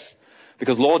progress.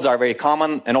 Because loads are very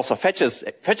common, and also fetches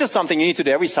something you need to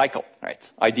do every cycle,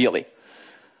 right? Ideally.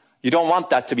 You don't want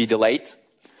that to be delayed.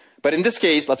 But in this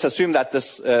case, let's assume that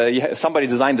somebody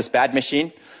designed this bad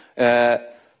machine.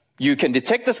 You can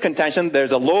detect this contention.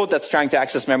 There's a load that's trying to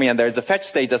access memory, and there's a fetch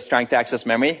stage that's trying to access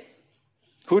memory.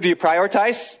 Who do you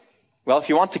prioritize? Well, if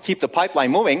you want to keep the pipeline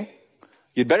moving,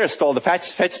 you'd better stall the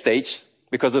fetch stage,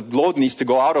 because the load needs to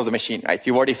go out of the machine, right?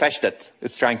 You've already fetched it.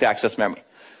 It's trying to access memory.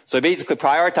 So basically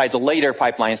prioritize a later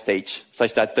pipeline stage,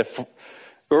 such that the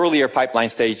earlier pipeline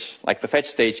stage, like the fetch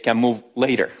stage, can move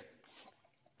later.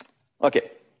 Okay.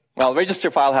 Well,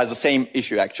 register file has the same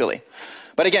issue, actually.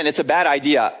 But again, it's a bad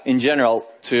idea in general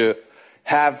to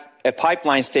have a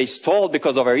pipeline stage stalled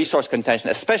because of a resource contention,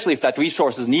 especially if that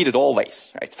resource is needed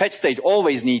always, right? Fetch stage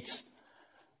always needs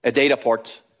a data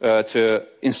port to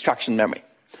instruction memory.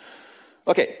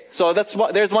 Okay, so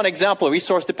there's one example,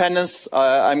 resource dependence.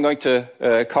 I'm going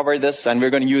to cover this, and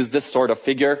we're going to use this sort of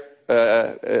figure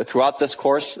throughout this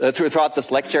course, throughout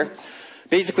this lecture.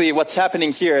 Basically, what's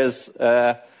happening here is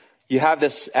you have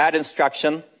this add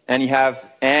instruction, and you have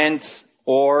AND,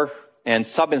 OR, and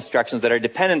sub instructions that are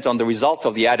dependent on the result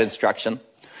of the add instruction.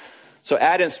 So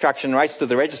add instruction writes to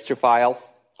the register file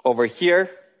over here,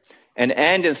 and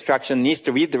AND instruction needs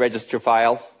to read the register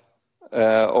file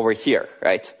over here,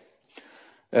 right?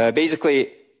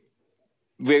 Basically,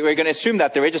 we're going to assume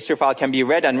that the register file can be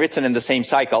read and written in the same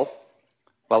cycle.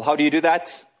 Well, how do you do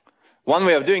that? One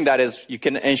way of doing that is you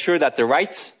can ensure that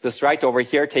this write over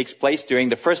here takes place during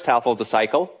the first half of the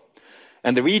cycle.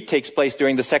 and the read takes place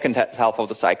during the second half of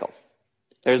the cycle.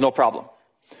 There's no problem.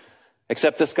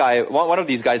 Except this guy, one of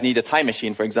these guys need a time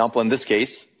machine, for example, in this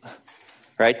case,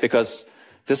 right? Because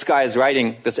this guy is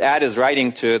writing, this add is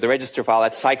writing to the register file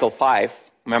at cycle 5.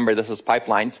 Remember, this is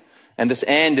pipelined. And this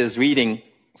AND is reading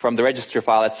from the register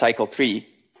file at cycle 3.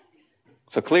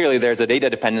 So clearly there's a data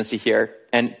dependency here.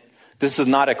 And this is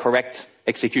not a correct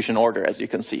execution order, as you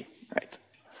can see, right?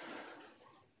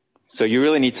 So you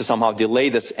really need to somehow delay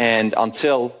this AND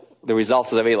until the result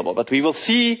is available. But we will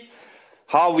see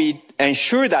how we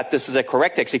ensure that this is a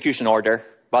correct execution order,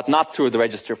 but not through the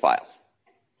register file.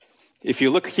 If you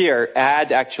look here,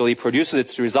 add actually produces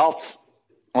its result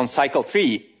on cycle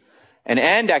 3, and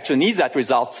AND actually needs that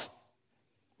result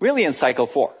really in cycle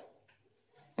 4,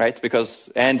 right? Because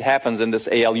AND happens in this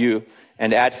ALU,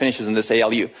 and add finishes in this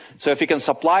ALU. So if you can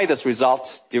supply this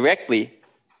result directly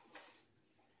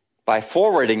by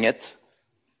forwarding it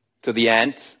to the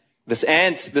AND,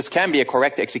 this can be a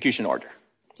correct execution order.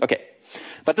 Okay.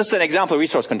 But this is an example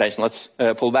resource contention. Let's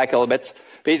pull back a little bit.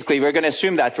 Basically, we're going to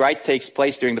assume that write takes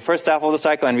place during the first half of the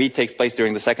cycle and read takes place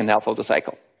during the second half of the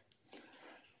cycle.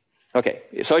 Okay,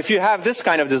 so if you have this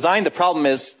kind of design, the problem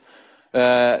is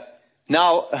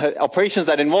now operations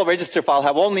that involve register file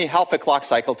have only half a clock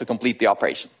cycle to complete the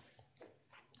operation.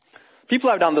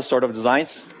 People have done this sort of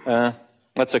designs.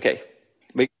 That's okay.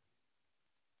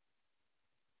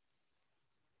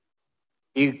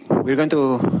 We're going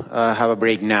to have a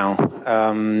break now.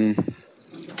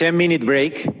 10-minute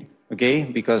break, okay?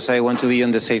 Because I want to be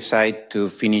on the safe side to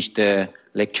finish the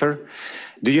lecture.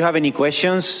 Do you have any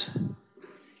questions?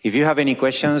 If you have any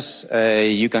questions,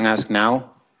 you can ask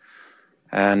now,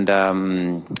 and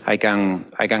I can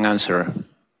answer.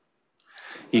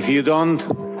 If you don't,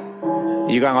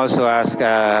 you can also ask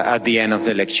at the end of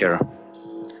the lecture.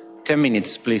 10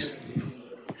 minutes, please.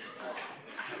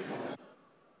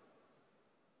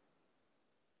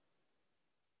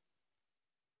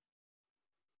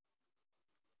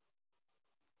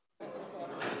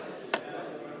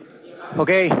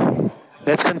 Okay,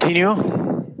 let's continue.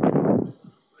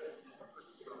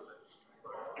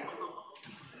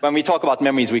 When we talk about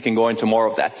memories, we can go into more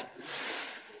of that.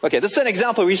 Okay, this is an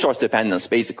example of resource dependence,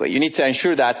 basically. You need to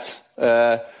ensure that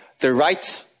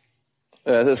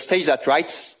the stage that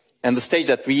writes and the stage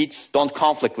that reads don't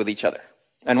conflict with each other.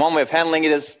 And one way of handling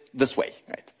it is this way,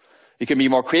 right? You can be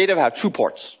more creative, have 2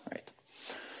 ports, right?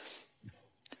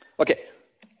 Okay.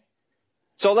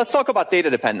 So let's talk about data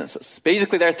dependencies.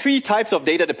 Basically, there are 3 types of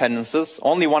data dependencies,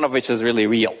 only one of which is really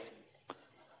real.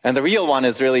 And the real one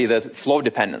is really the flow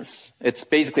dependence. It's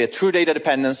basically a true data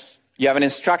dependence. You have an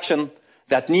instruction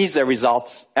that needs a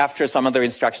result after some other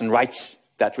instruction writes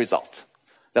that result.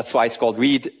 That's why it's called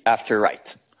read after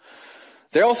write.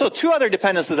 There are also 2 other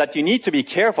dependencies that you need to be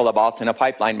careful about in a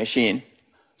pipeline machine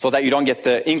so that you don't get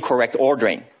the incorrect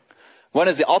ordering. One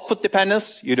is the output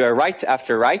dependence. You do a write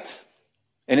after write.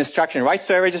 An instruction writes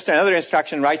to a register, another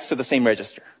instruction writes to the same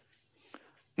register.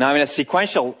 Now, in a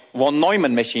sequential von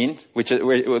Neumann machine, which is,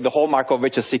 the hallmark of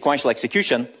which is sequential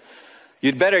execution,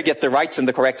 you'd better get the writes in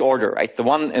the correct order, right? The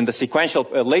one in the sequential,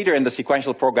 later in the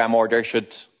sequential program order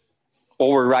should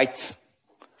overwrite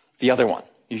the other one.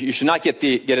 You should not get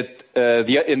it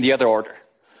in the other order.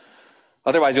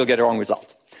 Otherwise, you'll get a wrong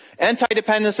result.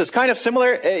 Anti-dependence is kind of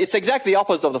similar. It's exactly the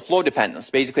opposite of the flow dependence.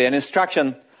 Basically, an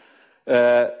instruction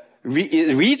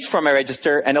reads from a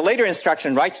register, and a later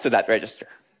instruction writes to that register.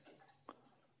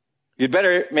 You'd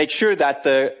better make sure that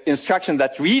the instruction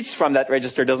that reads from that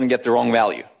register doesn't get the wrong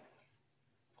value,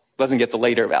 doesn't get the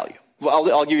later value.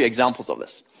 Well, I'll give you examples of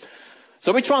this.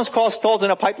 So which ones cause stalls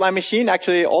in a pipeline machine?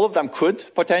 Actually, all of them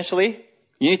could, potentially.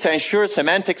 You need to ensure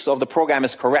semantics of the program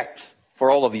is correct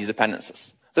for all of these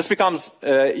dependencies. This becomes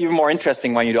even more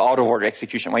interesting when you do out-of-order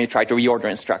execution, when you try to reorder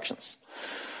instructions.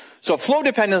 So flow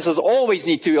dependencies always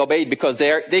need to be obeyed because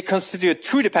they constitute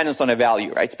true dependence on a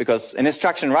value, right? Because an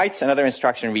instruction writes, another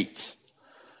instruction reads.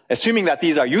 Assuming that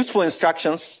these are useful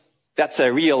instructions, that's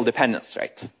a real dependence,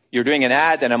 right? You're doing an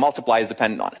add and a multiply is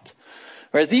dependent on it.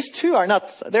 Whereas these 2 are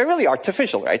not, they're really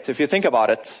artificial, right? If you think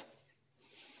about it,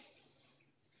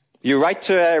 you write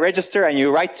to a register and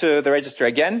you write to the register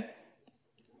again.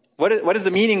 What is the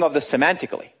meaning of this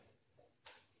semantically?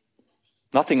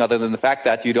 Nothing other than the fact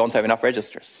that you don't have enough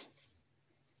registers.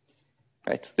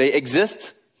 Right? They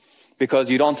exist because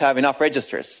you don't have enough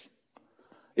registers.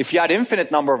 If you had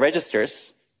infinite number of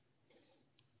registers,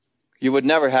 you would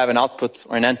never have an output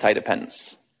or an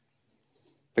anti-dependence.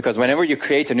 Because whenever you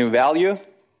create a new value,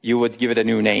 you would give it a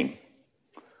new name.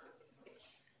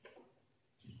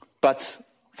 But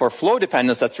for flow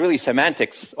dependence, that's really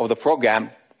semantics of the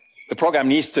program. The program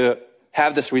needs to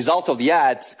have this result of the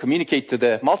add communicate to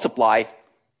the multiply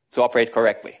to operate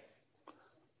correctly.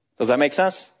 Does that make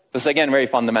sense? This is, again, very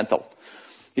fundamental.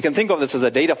 You can think of this as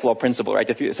a data flow principle, right?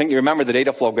 If you remember the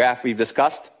data flow graph we've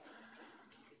discussed,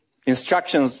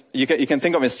 instructions, you can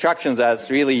think of instructions as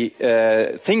really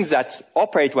things that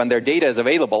operate when their data is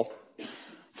available.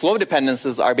 Flow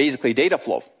dependencies are basically data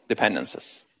flow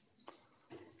dependencies.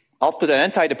 Output and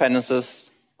anti-dependencies,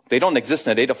 they don't exist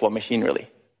in a data flow machine, really.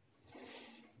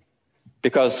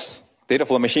 Because data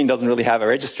flow machine doesn't really have a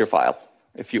register file,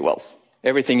 if you will.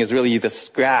 Everything is really this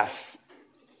graph.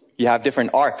 You have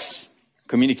different arcs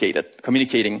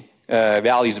communicating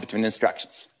values between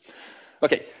instructions.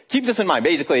 Okay, keep this in mind.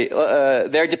 Basically,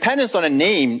 they're dependent on a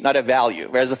name, not a value.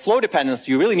 Whereas a flow dependence,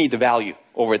 you really need the value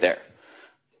over there.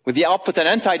 With the output and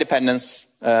anti-dependence,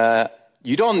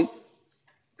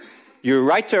 you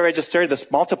write to a register, this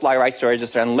multiply writes to a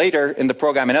register, and later in the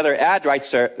program, another add writes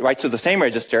to the same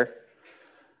register.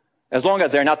 As long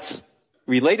as they're not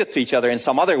related to each other in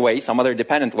some other way, some other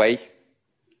dependent way,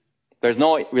 there's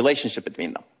no relationship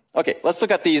between them. Okay, let's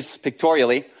look at these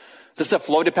pictorially. This is a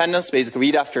flow dependence, basically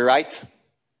read after write.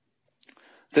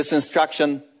 This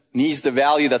instruction needs the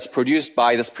value that's produced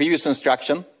by this previous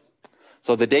instruction.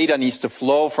 So the data needs to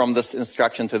flow from this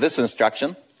instruction to this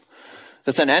instruction.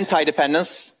 This is an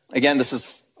anti-dependence. Again,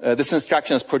 this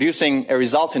instruction is producing a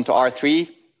result into R3.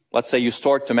 Let's say you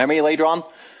store it to memory later on.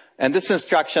 And this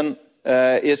instruction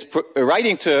is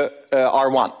writing to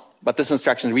R1, but this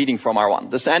instruction is reading from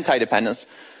R1. This is anti-dependence.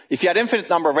 If you had infinite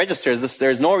number of registers,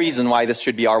 there's no reason why this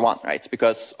should be R1, right?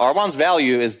 Because R1's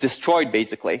value is destroyed,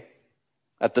 basically,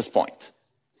 at this point.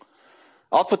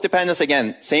 Output dependence,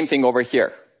 again, same thing over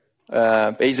here.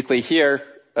 Basically here,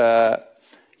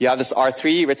 you have this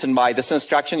R3 written by this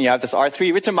instruction. You have this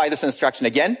R3 written by this instruction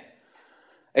again.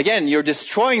 Again, you're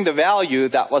destroying the value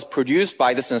that was produced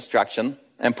by this instruction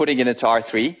and putting it into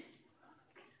R3.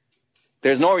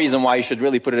 There's no reason why you should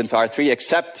really put it into R3,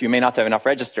 except you may not have enough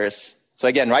registers. So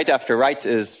again, write after write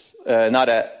is not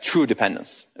a true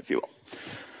dependence, if you will.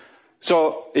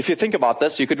 So if you think about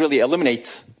this, you could really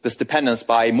eliminate this dependence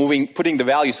by putting the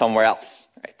value somewhere else,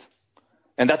 right?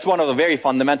 And that's one of the very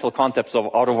fundamental concepts of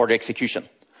out-of-order execution.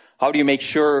 How do you make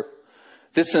sure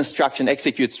this instruction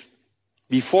executes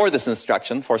before this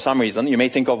instruction for some reason? You may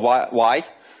think of why.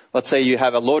 Let's say you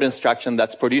have a load instruction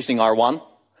that's producing R1,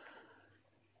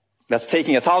 that's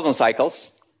taking 1,000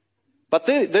 cycles, but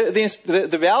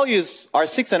the values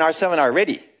R6 and R7 are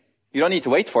ready. You don't need to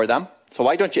wait for them. So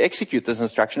why don't you execute this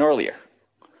instruction earlier?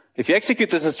 If you execute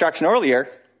this instruction earlier,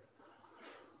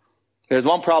 there's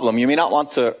one problem. You may not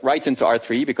want to write into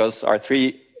R3 because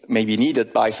R3 may be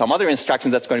needed by some other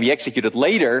instruction that's going to be executed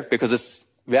later because this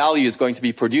value is going to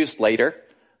be produced later.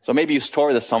 So maybe you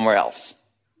store this somewhere else.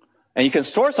 And you can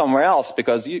store somewhere else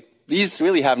because these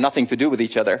really have nothing to do with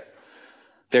each other.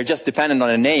 They're just dependent on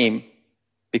a name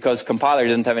because compiler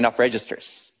didn't have enough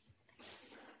registers.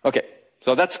 Okay,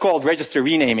 so that's called register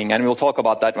renaming, and we'll talk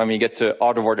about that when we get to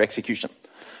out-of-order execution.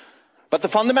 But the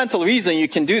fundamental reason you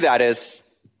can do that is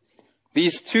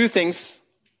these two things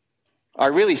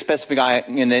are really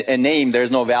specifying in a name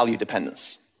there's no value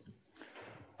dependence.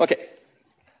 Okay,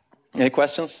 any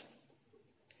questions?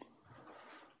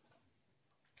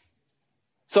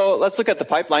 So let's look at the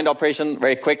pipelined operation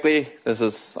very quickly.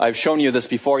 I've shown you this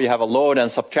before. You have a load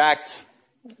and subtract.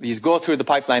 These go through the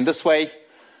pipeline this way.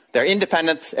 They're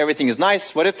independent. Everything is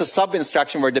nice. What if the sub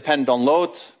instruction were dependent on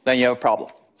load? Then you have a problem.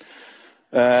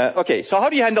 Okay, so how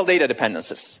do you handle data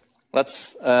dependencies?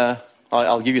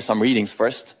 I'll give you some readings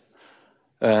first.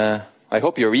 I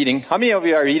hope you're reading. How many of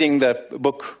you are reading the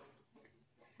book?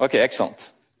 Okay,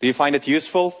 excellent. Do you find it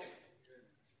useful?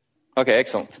 Okay,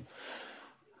 excellent.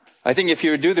 I think if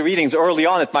you do the readings early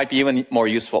on, it might be even more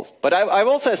useful. But I've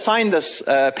also assigned this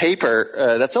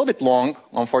paper that's a little bit long,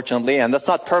 unfortunately, and that's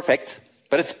not perfect.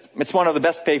 But it's one of the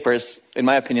best papers, in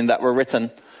my opinion, that were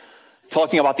written,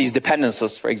 talking about these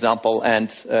dependencies, for example, and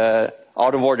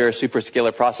out-of-order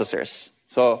superscalar processors.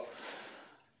 So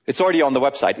it's already on the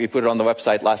website. We put it on the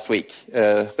website last week,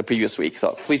 the previous week.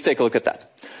 So please take a look at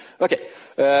that. Okay,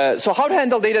 so how to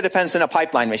handle data dependence in a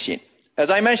pipeline machine? As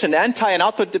I mentioned, anti and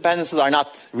output dependencies are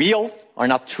not real, are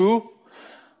not true.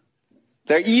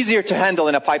 They're easier to handle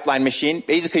in a pipeline machine.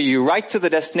 Basically, you write to the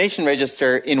destination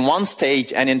register in one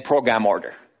stage and in program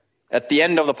order at the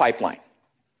end of the pipeline,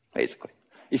 basically.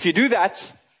 If you do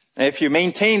that, and if you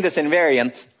maintain this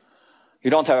invariant, you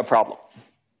don't have a problem.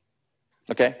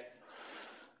 Okay?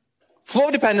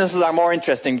 Flow dependencies are more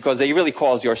interesting because they really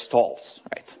cause your stalls,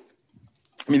 right?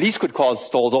 I mean, these could cause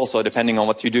stalls also, depending on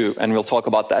what you do, and we'll talk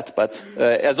about that. But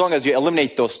as long as you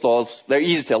eliminate those stalls, they're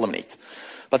easy to eliminate.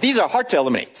 But these are hard to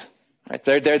eliminate, Right?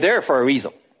 They're there for a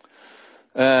reason.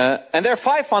 And there are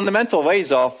 5 fundamental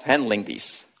ways of handling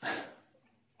these.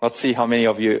 Let's see how many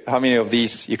of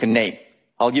these you can name.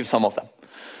 I'll give some of them.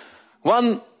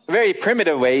 One very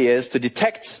primitive way is to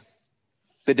detect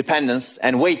the dependence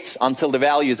and wait until the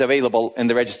value is available in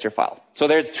the register file. So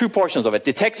there's 2 portions of it: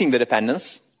 detecting the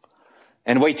dependence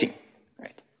and waiting.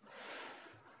 Right?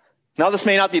 Now this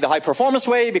may not be the high performance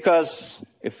way, because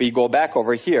if we go back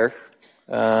over here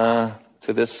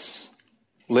to this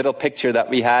little picture that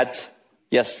we had,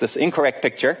 yes, this incorrect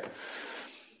picture.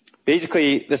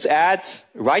 Basically, this add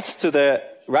writes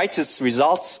its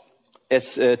results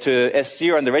to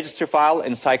S0 in the register file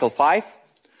in cycle 5.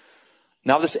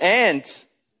 Now this AND,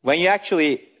 when you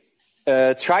actually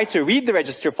try to read the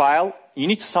register file, you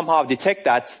need to somehow detect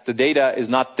that the data is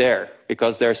not there,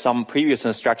 because there's some previous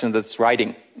instruction that's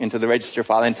writing into the register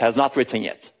file and it has not written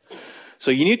yet.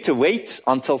 So you need to wait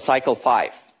until cycle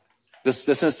 5.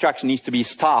 This instruction needs to be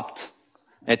stopped.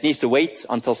 And it needs to wait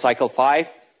until cycle 5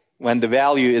 when the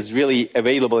value is really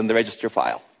available in the register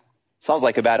file. Sounds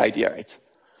like a bad idea, right?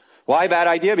 Why bad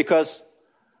idea? Because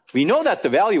we know that the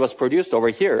value was produced over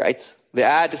here, right? The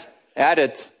added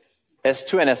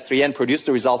S2 and S3 and produced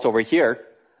the result over here,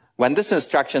 when this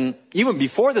instruction, even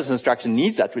before this instruction,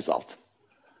 needs that result.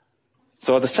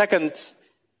 So the second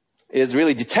is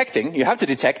really detecting. You have to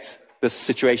detect this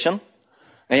situation,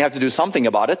 and you have to do something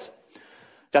about it.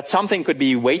 That something could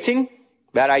be waiting,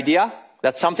 bad idea.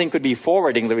 That something could be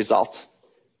forwarding the result,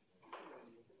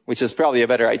 which is probably a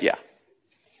better idea.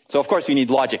 So of course you need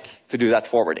logic to do that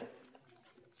forwarding.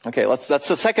 Okay, that's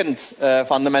the second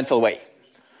fundamental way,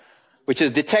 which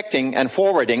is detecting and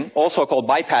forwarding, also called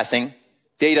bypassing,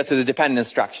 data to the dependent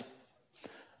instruction.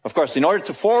 Of course, in order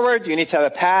to forward, you need to have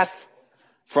a path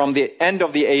from the end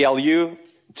of the ALU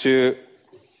to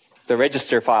the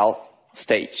register file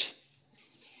stage.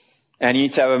 And you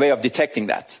need to have a way of detecting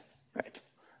that. Right?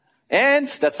 And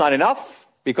that's not enough,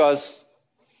 because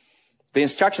the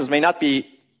instructions may not be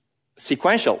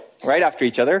sequential right after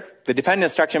each other. The dependent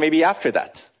instruction may be after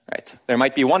that. Right? There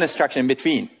might be one instruction in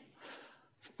between,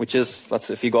 which is,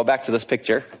 if you go back to this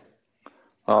picture.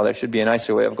 Oh, there should be a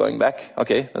nicer way of going back.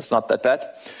 Okay, that's not that bad.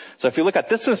 So if you look at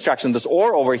this instruction, this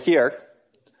OR over here,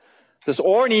 this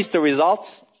OR needs the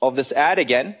result of this add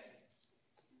again.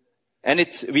 And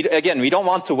we don't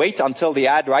want to wait until the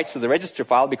add writes to the register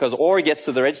file, because OR gets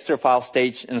to the register file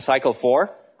stage in cycle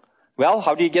 4. Well,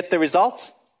 how do you get the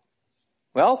result?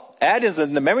 Well, add is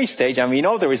in the memory stage, and we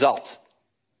know the result,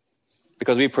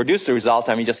 because we produced the result,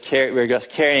 and we're just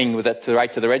carrying with it to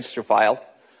write to the register file.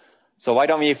 So why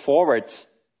don't we forward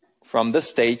from this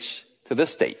stage to this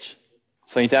stage?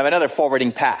 So you need to have another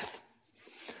forwarding path.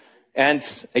 And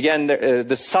again,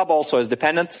 the sub also is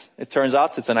dependent. It turns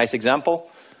out it's a nice example.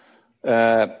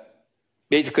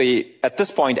 Basically, at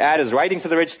this point, add is writing to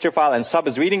the register file, and sub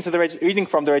is reading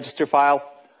from the register file.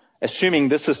 Assuming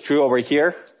this is true over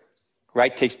here,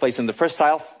 write takes place in the first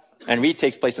half, and read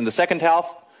takes place in the second half.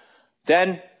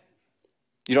 Then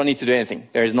you don't need to do anything.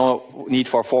 There is no need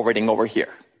for forwarding over here.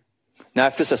 Now,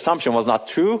 if this assumption was not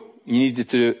true, you needed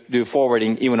to do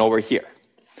forwarding even over here.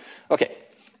 Okay,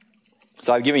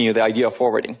 so I've given you the idea of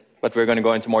forwarding, but we're going to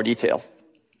go into more detail.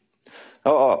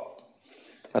 Oh,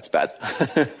 that's bad.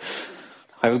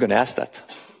 I was going to ask that.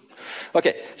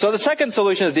 Okay, so the second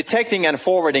solution is detecting and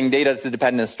forwarding data to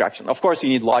dependent instruction. Of course, you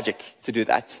need logic to do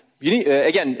that. You need,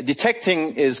 again,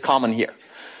 detecting is common here.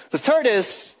 The third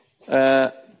is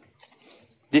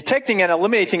detecting and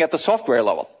eliminating at the software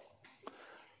level.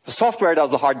 The software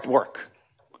does the hard work.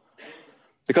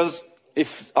 Because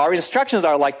if our instructions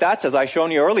are like that, as I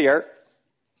shown you earlier,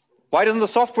 why doesn't the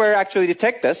software actually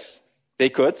detect this? They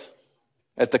could,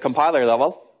 at the compiler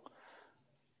level,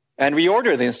 and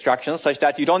reorder the instructions such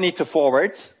that you don't need to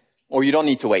forward or you don't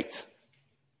need to wait.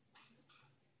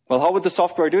 Well, how would the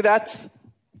software do that?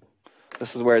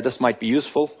 This is where this might be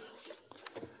useful.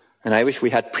 And I wish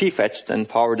we had prefetched and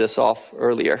powered this off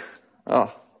earlier.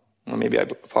 Oh, well, maybe I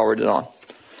powered it on.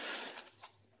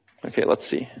 Okay, let's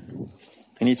see.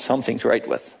 I need something to write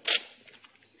with.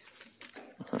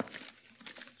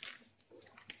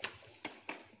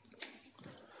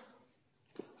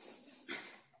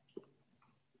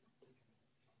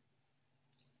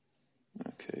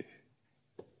 Okay.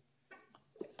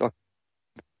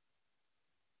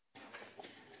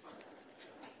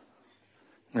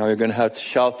 Now you're going to have to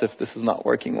shout if this is not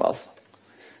working well.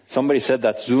 Somebody said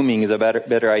that zooming is a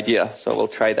better idea, so we'll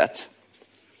try that.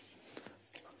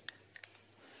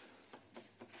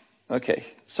 Okay,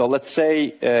 so let's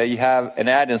say you have an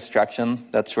add instruction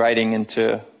that's writing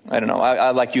into, I don't know,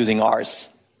 I like using R's.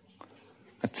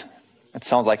 It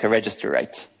sounds like a register,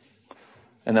 right?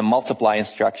 And then multiply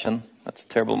instruction That's a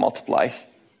terrible multiply.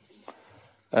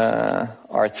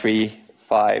 R3,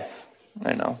 5, I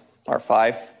don't know,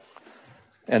 R5.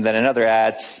 And then another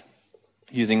add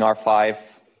using R5,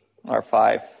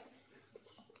 R5,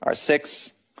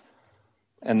 R6,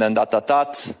 and then dot, dot,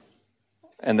 dot,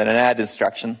 and then an add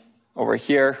instruction over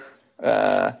here.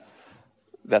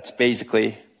 That's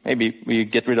basically, maybe we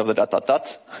get rid of the dot, dot,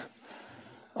 dot.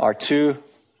 R2,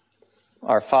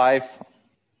 R5,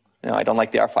 no, I don't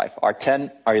like the R5,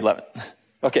 R10, R11.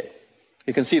 Okay,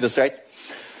 you can see this, right?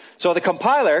 So the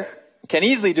compiler can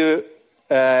easily do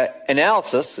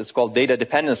analysis, it's called data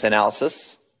dependence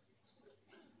analysis,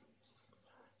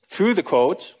 through the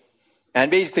code,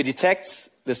 and basically detects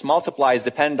this multiply is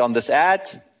dependent on this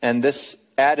add, and this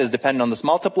add is dependent on this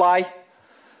multiply.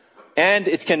 And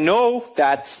it can know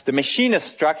that the machine is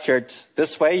structured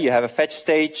this way. You have a fetch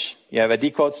stage, you have a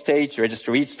decode stage,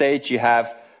 register read stage, you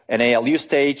have an ALU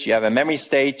stage, you have a memory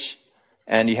stage,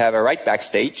 and you have a write back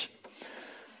stage.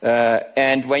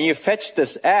 And when you fetch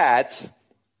this add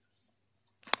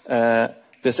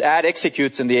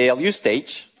executes in the ALU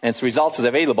stage, and its result is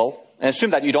available. And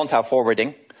assume that you don't have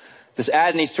forwarding. This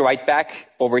add needs to write back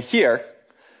over here.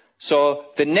 So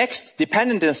the next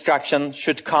dependent instruction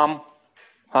should come,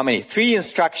 how many? 3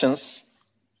 instructions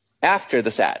after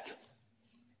this add.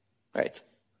 Right?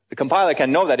 The compiler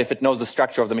can know that if it knows the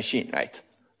structure of the machine, right?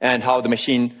 And how the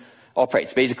machine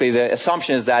operates. Basically, the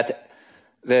assumption is that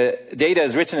the data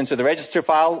is written into the register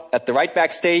file at the write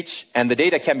back stage, and the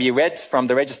data can be read from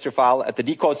the register file at the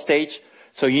decode stage.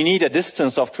 So you need a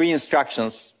distance of 3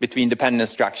 instructions between dependent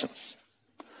instructions.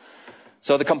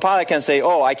 So the compiler can say,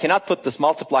 oh, I cannot put this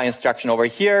multiply instruction over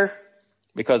here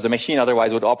because the machine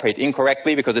otherwise would operate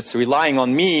incorrectly because it's relying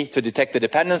on me to detect the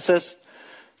dependencies.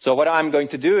 So what I'm going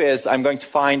to do is I'm going to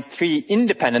find 3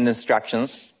 independent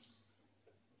instructions.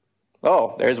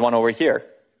 Oh, there's one over here.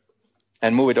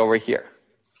 And move it over here.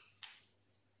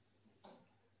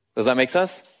 Does that make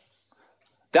sense?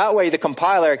 That way the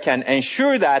compiler can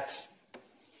ensure that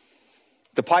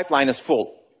the pipeline is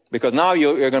full, because now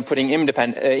you're going to put in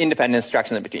independent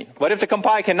instructions in between. What if the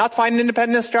compiler cannot find an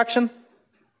independent instruction?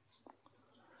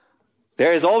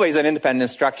 There is always an independent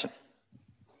instruction.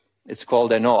 It's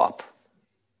called a no-op.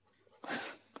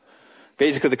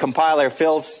 Basically, the compiler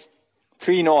fills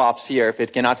 3 no-ops here if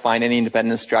it cannot find any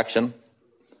independent instruction,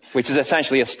 which is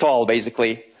essentially a stall,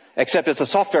 basically, except it's a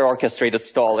software-orchestrated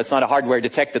stall. It's not a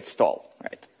hardware-detected stall,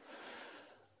 right?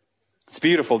 It's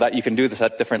beautiful that you can do this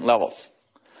at different levels.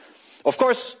 Of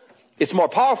course, it's more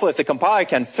powerful if the compiler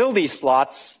can fill these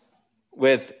slots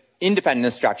with independent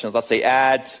instructions. Let's say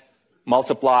add,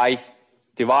 multiply,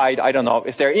 divide, I don't know.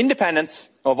 If they're independent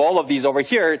of all of these over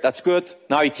here, that's good.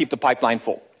 Now you keep the pipeline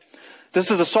full.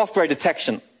 This is a software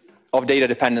detection of data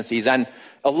dependencies. And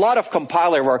a lot of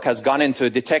compiler work has gone into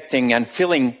detecting and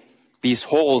filling these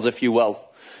holes, if you will.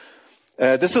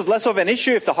 This is less of an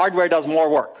issue if the hardware does more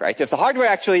work, right? If the hardware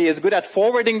actually is good at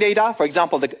forwarding data, for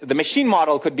example, the machine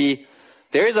model could be,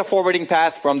 there is a forwarding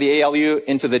path from the ALU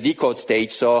into the decode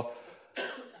stage. So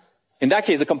in that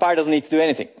case, the compiler doesn't need to do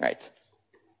anything, right?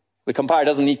 The compiler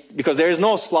doesn't need, because there is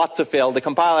no slot to fill. The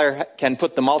compiler can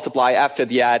put the multiply after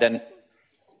the add, and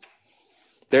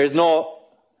there is no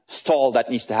stall that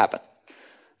needs to happen.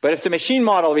 But if the machine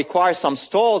model requires some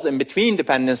stalls in between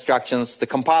dependent instructions, the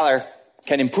compiler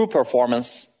can improve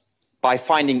performance by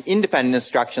finding independent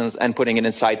instructions and putting it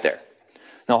inside there.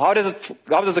 Now, how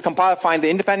does the compiler find the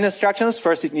independent instructions?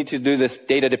 First, it needs to do this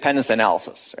data dependence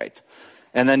analysis, right?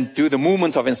 And then do the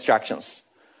movement of instructions.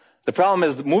 The problem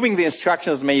is moving the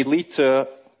instructions may lead to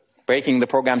breaking the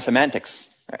program semantics,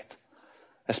 right?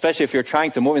 Especially if you're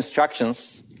trying to move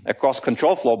instructions across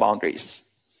control flow boundaries.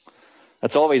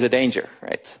 That's always a danger,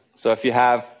 right? So if you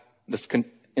have this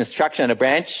instruction in a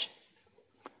branch,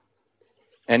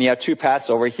 and you have 2 paths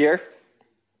over here,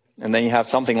 and then you have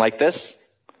something like this.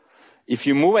 If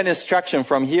you move an instruction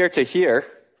from here to here,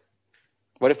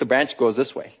 what if the branch goes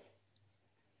this way?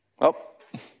 Oh,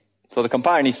 so the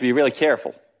compiler needs to be really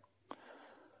careful.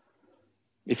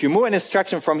 If you move an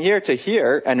instruction from here to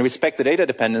here and respect the data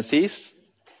dependencies,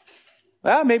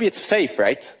 well, maybe it's safe,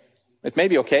 right? It may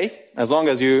be okay, as long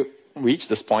as you reach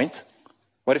this point.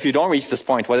 What if you don't reach this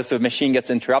point? What if the machine gets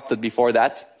interrupted before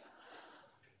that?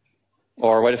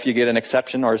 Or what if you get an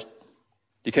exception, or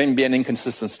you can be an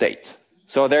inconsistent state?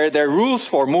 So there are rules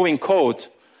for moving code,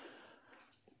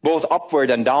 both upward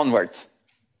and downward.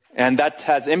 And that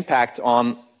has impact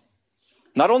on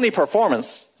not only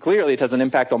performance, clearly it has an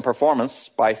impact on performance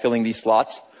by filling these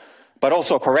slots, but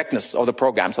also correctness of the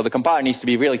program. So the compiler needs to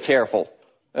be really careful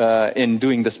in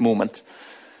doing this movement.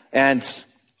 And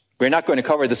We're not going to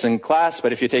cover this in class,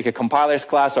 but if you take a compilers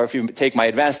class or if you take my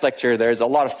advanced lecture, there's a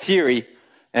lot of theory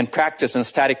and practice in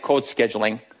static code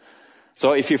scheduling.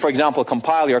 So if you, for example,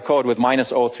 compile your code with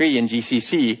 -03 in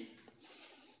GCC,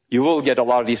 you will get a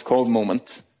lot of these code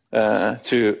movements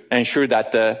to ensure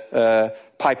that the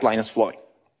pipeline is flowing.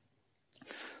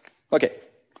 Okay,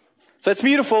 so it's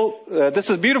beautiful. This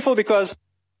is beautiful because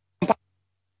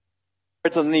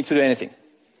it doesn't need to do anything,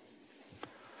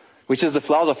 which is the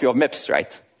philosophy of MIPS,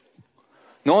 right?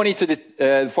 No need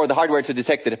to for the hardware to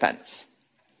detect the dependence.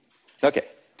 Okay,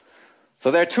 so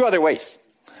there are two other ways.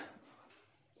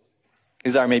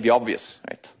 These are maybe obvious,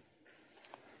 right?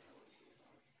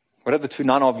 What are the two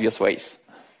non-obvious ways?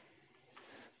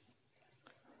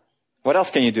 What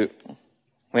else can you do?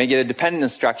 When you get a dependent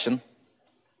instruction,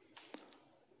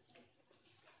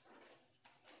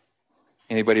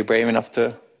 anybody brave enough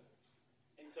to?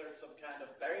 Insert some kind of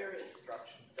barrier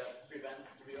instruction that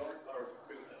prevents reorg or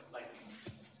like,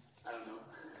 I don't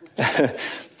know.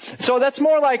 So that's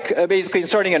more like basically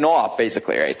inserting a no-op,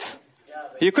 basically, right?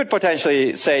 You could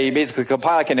potentially say, basically, the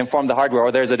compiler can inform the hardware,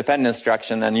 or there's a dependent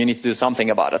instruction, and you need to do something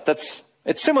about it.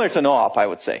 It's similar to no-op, I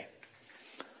would say.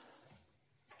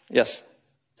 Yes?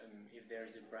 If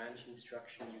there's a branch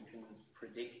instruction, you can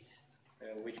predict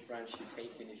which branch you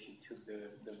take, and if you took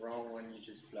the wrong one, you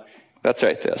just flush. That's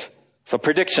right, yes. So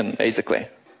prediction, basically.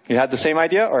 You had the same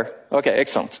idea, or? Okay,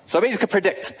 excellent. So basically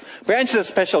predict. Branch is a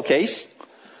special case,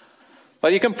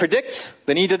 but you can predict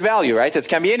the needed value, right? It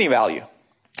can be any value.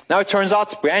 Now it turns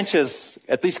out branches,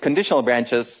 at least conditional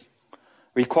branches,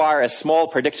 require a small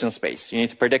prediction space. You need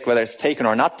to predict whether it's taken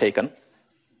or not taken.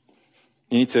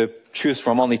 You need to choose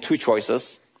from only two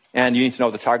choices. And you need to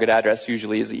know the target address.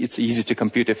 Usually it's easy to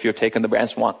compute if you've taken the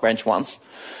branch once.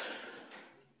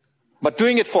 But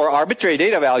doing it for arbitrary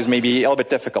data values may be a little bit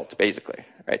difficult, basically,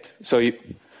 right? So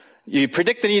you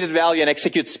predict the needed value and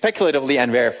execute speculatively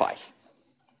and verify.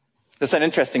 This is an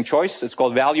interesting choice. It's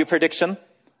called value prediction.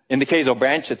 In the case of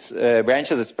branches,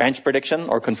 it's branch prediction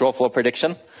or control flow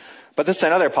prediction. But this is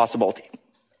another possibility.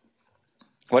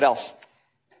 What else?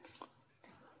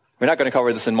 We're not going to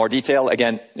cover this in more detail.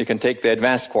 Again, you can take the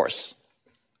advanced course.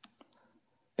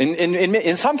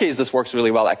 In some cases, this works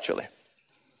really well, actually.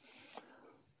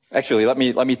 Actually, let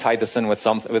me tie this in with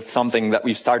something that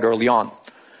we started early on.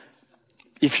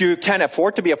 If you can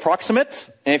afford to be approximate,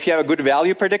 and if you have a good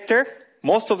value predictor,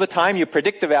 most of the time you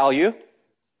predict the value,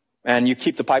 and you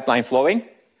keep the pipeline flowing.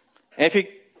 And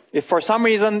if for some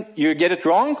reason you get it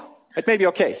wrong, it may be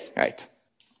okay, right?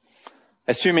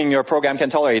 Assuming your program can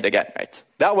tolerate it again, right?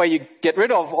 That way you get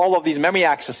rid of all of these memory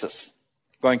accesses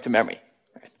going to memory.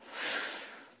 Right?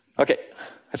 Okay,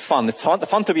 it's fun. It's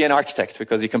fun to be an architect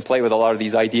because you can play with a lot of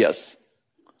these ideas.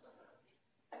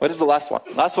 What is the last one?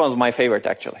 Last one is my favorite,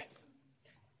 actually.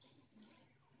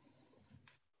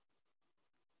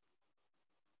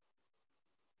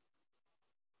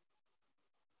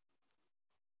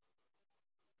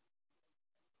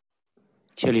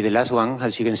 Actually, the last one,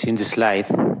 as you can see in the slide,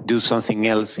 do something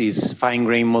else, is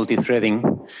fine-grained multi-threading.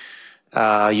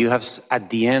 You have, at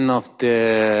the end of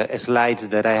the slides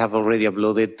that I have already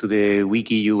uploaded to the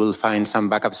wiki, you will find some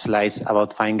backup slides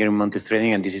about fine-grained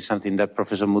multi-threading, and this is something that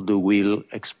Professor Muddu will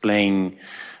explain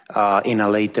in a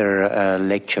later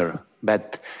lecture.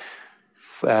 But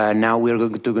now we're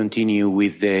going to continue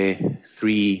with the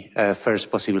three first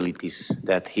possibilities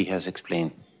that he has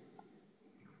explained.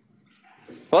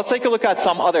 Well, let's take a look at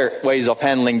some other ways of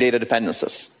handling data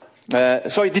dependencies.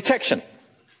 So detection.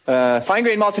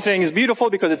 Fine-grained multithreading is beautiful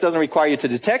because it doesn't require you to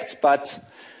detect, but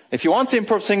if you want to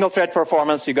improve single-thread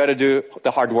performance, you got to do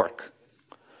the hard work.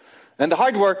 And the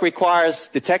hard work requires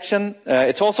detection.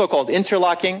 It's also called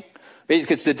interlocking.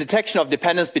 Basically, it's the detection of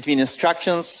dependence between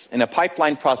instructions in a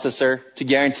pipeline processor to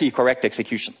guarantee correct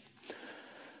execution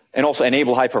and also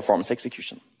enable high-performance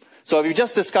execution. So we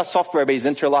just discussed software-based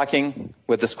interlocking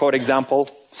with this code example.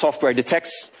 Software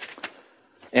detects,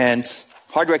 and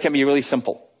hardware can be really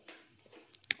simple.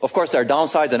 Of course, there are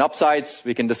downsides and upsides.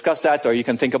 We can discuss that, or you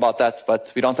can think about that,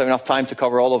 but we don't have enough time to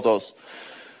cover all of those.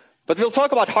 But we'll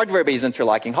talk about hardware-based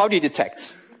interlocking. How do you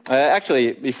detect?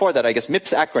 Actually, before that, I guess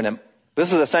MIPS acronym.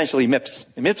 This is essentially MIPS.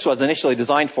 MIPS was initially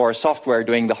designed for software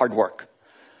doing the hard work.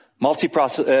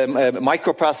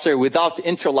 Microprocessor without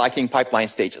interlocking pipeline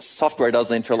stages. Software does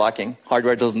the interlocking,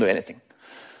 hardware doesn't do anything.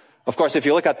 Of course, if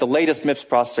you look at the latest MIPS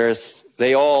processors,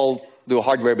 they all do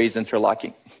hardware-based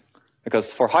interlocking.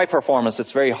 Because for high performance,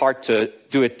 it's very hard to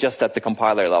do it just at the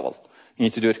compiler level. You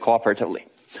need to do it cooperatively.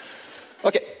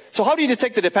 Okay, so how do you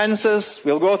detect the dependencies?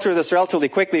 We'll go through this relatively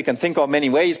quickly. You can think of many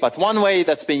ways, but one way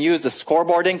that's been used is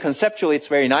scoreboarding. Conceptually, it's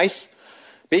very nice.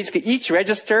 Basically, each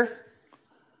register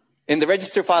in the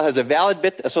register file has a valid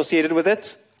bit associated with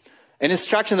it. An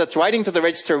instruction that's writing to the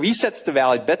register resets the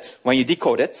valid bit when you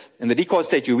decode it. In the decode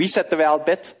state, you reset the valid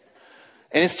bit.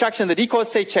 An instruction in the decode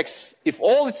state checks if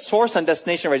all its source and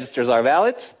destination registers are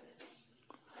valid.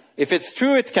 If it's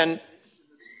true, it can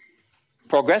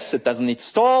progress. It doesn't need to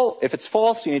stall. If it's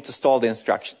false, you need to stall the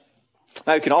instruction.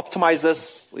 Now you can optimize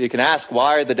this. You can ask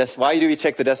why do we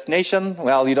check the destination?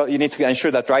 Well, you need to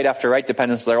ensure that write after write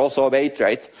dependencies are also obeyed,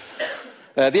 right?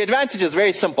 The advantage is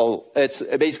very simple. It's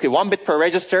basically 1 bit per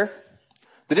register.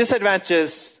 The disadvantage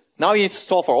is now you need to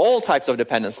stall for all types of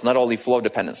dependencies, not only flow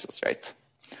dependencies, right?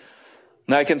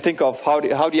 Now you can think of how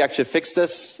do you actually fix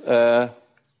this?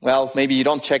 Well, maybe you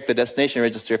don't check the destination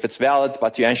register if it's valid,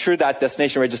 but you ensure that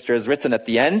destination register is written at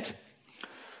the end,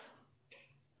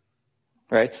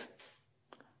 right?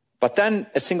 But then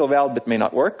a single valid bit may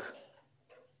not work.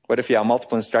 What if you have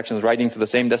multiple instructions writing to the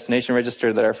same destination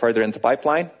register that are further into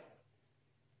pipeline?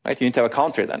 Right? You need to have a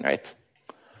counter then, right?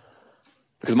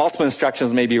 Because multiple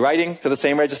instructions may be writing to the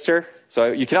same register.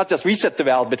 So you cannot just reset the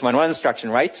valid bit when one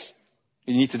instruction writes.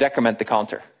 You need to decrement the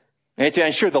counter. You need to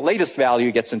ensure the latest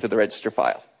value gets into the register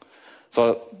file.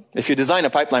 So if you design a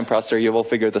pipeline processor, you will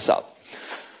figure this out.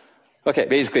 Okay,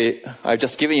 basically, I've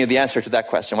just given you the answer to that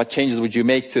question. What changes would you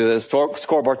make to the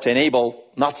scoreboard to enable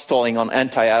not stalling on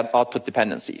anti-output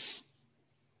dependencies?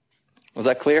 Was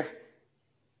that clear?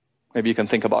 Maybe you can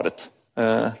think about it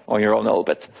on your own a little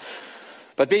bit.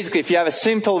 But basically, if you have a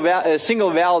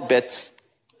single valid bit,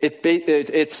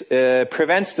 it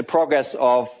prevents the progress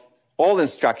of all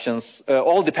instructions,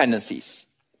 all dependencies.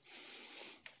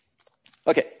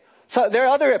 Okay. So there are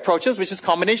other approaches, which is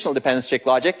combinational dependence check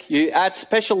logic. You add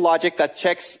special logic that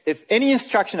checks if any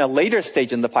instruction at a later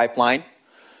stage in the pipeline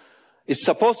is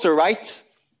supposed to write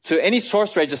to any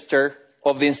source register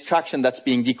of the instruction that's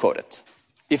being decoded.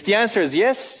 If the answer is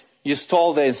yes, you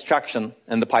stall the instruction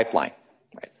in the pipeline.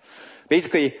 Right?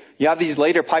 Basically, you have these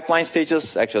later pipeline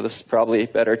stages. Actually, this is probably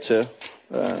better to...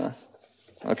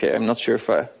 okay, I'm not sure if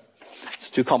it's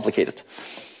too complicated.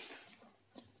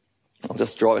 I'll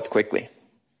just draw it quickly.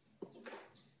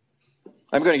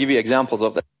 I'm going to give you examples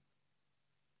of that.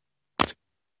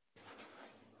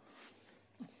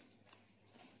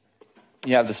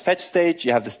 You have this fetch stage,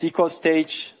 you have this decode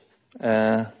stage,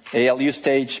 ALU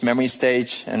stage, memory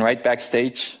stage, and write back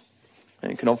stage.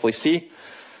 And you can hopefully see.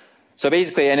 So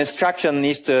basically, an instruction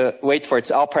needs to wait for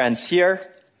its operands here.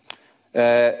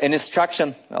 An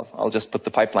instruction, well, I'll just put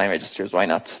the pipeline registers, why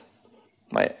not?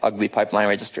 My ugly pipeline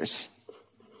registers.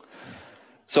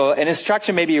 So an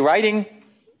instruction may be writing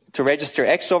to register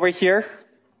X over here,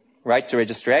 write to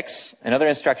register X. Another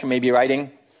instruction may be writing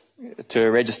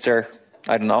to register,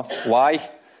 I don't know, Y.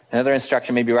 Another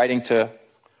instruction may be writing to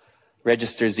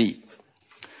register Z.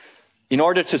 In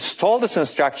order to stall this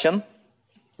instruction,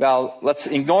 well, let's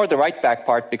ignore the write back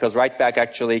part because write back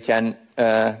actually can,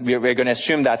 we're going to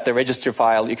assume that the register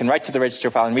file, you can write to the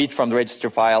register file and read from the register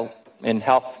file in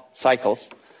half cycles.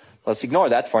 Let's ignore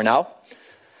that for now.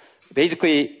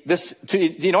 Basically,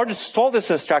 in order to stall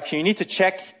this instruction, you need to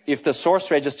check if the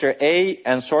source register A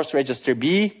and source register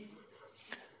B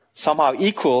somehow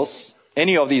equals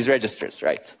any of these registers,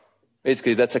 right?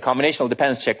 Basically, that's a combinational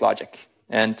dependence check logic.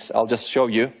 And I'll just show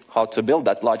you how to build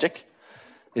that logic.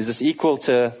 Is this equal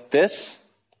to this?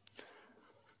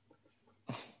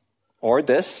 Or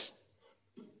this?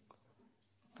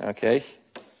 Okay.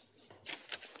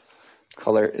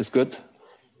 Color is good.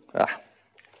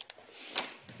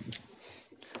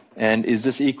 And is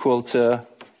this equal to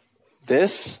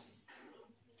this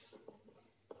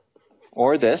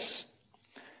or this?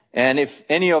 And if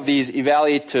any of these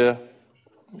evaluate to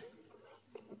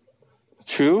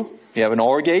true, you have an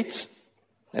OR gate,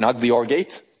 an ugly OR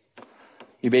gate,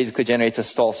 you basically generate a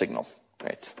stall signal,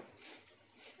 right?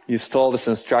 You stall this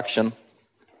instruction.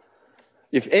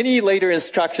 If any later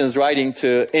instruction is writing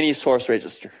to any source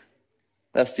register,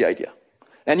 that's the idea.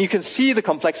 And you can see the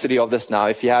complexity of this now.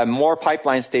 If you have more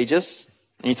pipeline stages,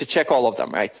 you need to check all of them,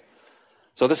 right?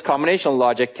 So this combinational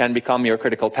logic can become your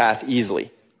critical path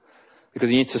easily.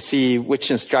 Because you need to see which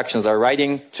instructions are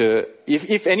writing to,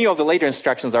 if any of the later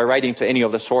instructions are writing to any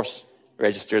of the source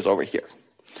registers over here.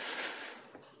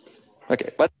 Okay,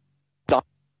 but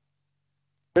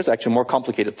there's actually more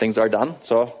complicated things are done,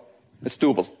 so it's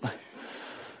doable.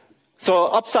 So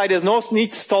upside is no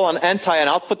need to stall on anti and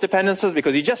output dependencies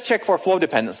because you just check for flow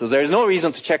dependencies. There is no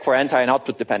reason to check for anti and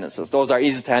output dependencies. Those are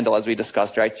easy to handle as we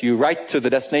discussed, right? You write to the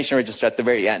destination register at the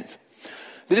very end.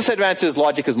 The disadvantage is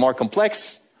logic is more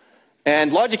complex.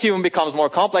 And logic even becomes more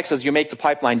complex as you make the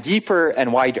pipeline deeper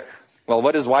and wider. Well,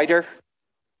 what is wider?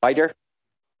 Wider.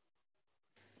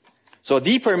 So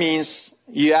deeper means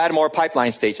you add more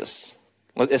pipeline stages.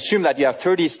 Let's assume that you have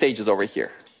 30 stages over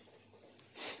here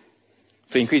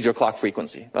to increase your clock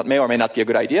frequency. That may or may not be a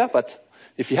good idea, but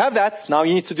if you have that, now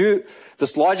you need to do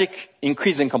this logic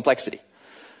increase in complexity.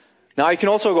 Now you can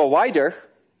also go wider,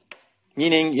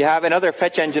 meaning you have another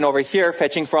fetch engine over here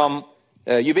fetching from,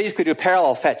 you basically do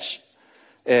parallel fetch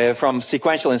from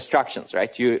sequential instructions,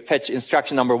 right? You fetch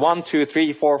instruction number 1, 2,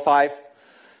 3, 4, 5,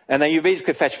 and then you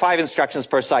basically fetch 5 instructions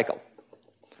per cycle.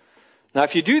 Now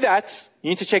if you do that, you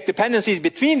need to check dependencies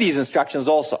between these instructions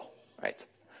also, right?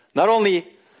 Not only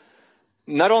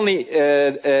in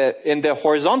the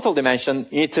horizontal dimension,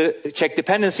 you need to check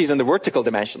dependencies in the vertical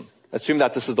dimension. Assume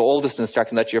that this is the oldest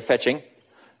instruction that you're fetching,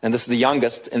 and this is the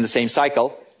youngest in the same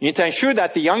cycle. You need to ensure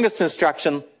that the youngest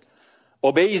instruction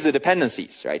obeys the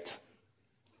dependencies, right?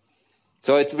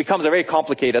 So it becomes a very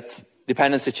complicated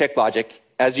dependency check logic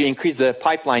as you increase the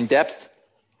pipeline depth,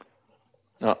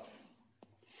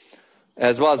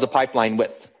 as well as the pipeline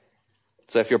width.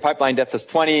 So if your pipeline depth is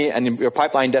 20 and your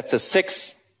pipeline depth is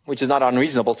 6, which is not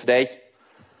unreasonable today,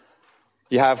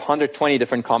 you have 120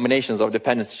 different combinations of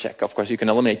dependency check. Of course, you can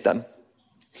eliminate them,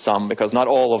 some, because not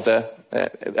all of the,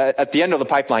 at the end of the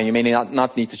pipeline, you may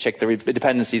not need to check the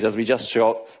dependencies as we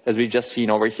just seen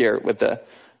over here with the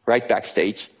write back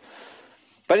stage.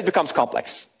 But it becomes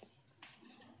complex.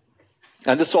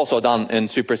 And this is also done in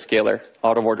superscalar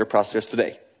out-of-order processors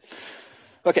today.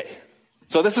 Okay,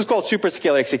 so this is called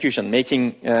superscalar execution,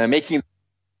 making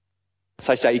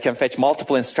such that you can fetch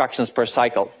multiple instructions per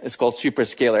cycle. It's called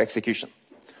superscalar execution.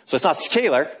 So it's not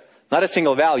scalar, not a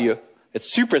single value.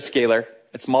 It's superscalar.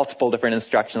 It's multiple different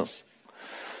instructions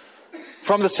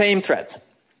from the same thread.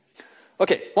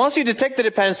 Okay, once you detect the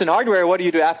dependence in hardware, what do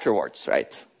you do afterwards,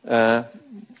 right?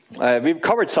 We've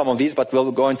covered some of these, but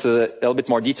we'll go into a little bit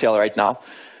more detail right now.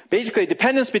 Basically,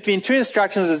 dependence between two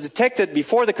instructions is detected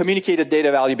before the communicated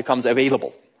data value becomes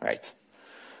available, right?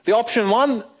 The option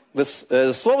 1, this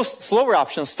slower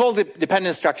option, stole the dependent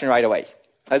instruction right away.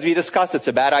 As we discussed, it's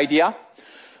a bad idea.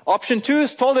 Option 2,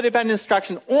 stole the dependent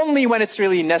instruction only when it's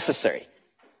really necessary.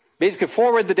 Basically,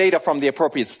 forward the data from the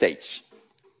appropriate stage.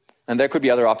 And there could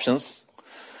be other options.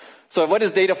 So what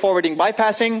is data forwarding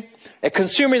bypassing? A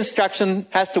consumer instruction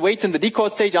has to wait in the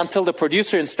decode stage until the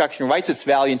producer instruction writes its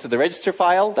value into the register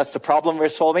file. That's the problem we're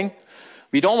solving.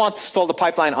 We don't want to stall the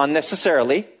pipeline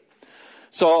unnecessarily.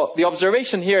 So the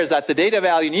observation here is that the data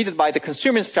value needed by the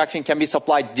consumer instruction can be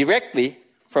supplied directly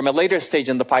from a later stage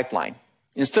in the pipeline,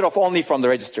 instead of only from the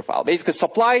register file. Basically,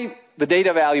 supply the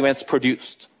data value when it's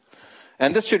produced.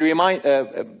 And this should remind,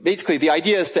 basically the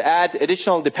idea is to add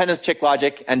additional dependence check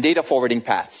logic and data forwarding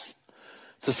paths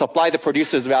to supply the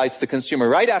producer's value to the consumer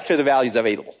right after the value is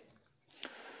available.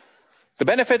 The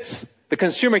benefits, the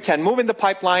consumer can move in the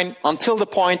pipeline until the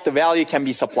point the value can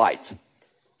be supplied.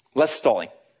 Less stalling.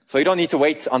 So you don't need to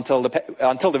wait until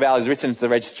the value is written into the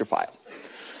register file.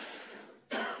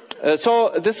 So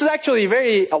this is actually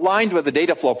very aligned with the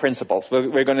data flow principles.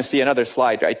 We're going to see another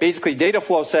slide, right? Basically, data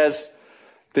flow says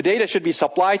the data should be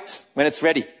supplied when it's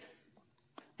ready.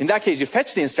 In that case, you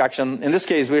fetch the instruction. In this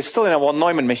case, we're still in a von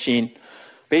Neumann machine.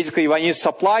 Basically, when you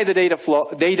supply the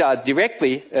data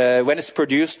directly when it's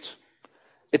produced,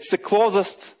 it's the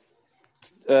closest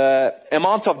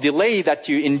amount of delay that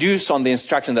you induce on the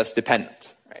instruction that's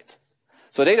dependent, right?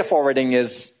 So data forwarding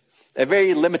is a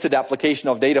very limited application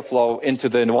of data flow into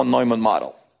the von Neumann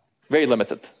model. Very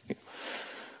limited.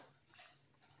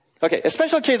 Okay, a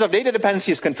special case of data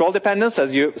dependency is control dependence,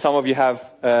 as some of you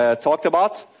have talked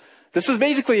about. This is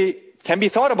basically, can be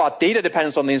thought about data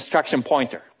dependence on the instruction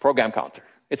pointer, program counter.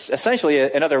 It's essentially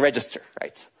another register,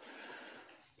 right?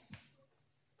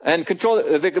 And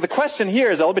the question here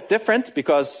is a little bit different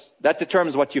because that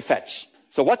determines what you fetch.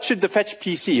 So what should the fetch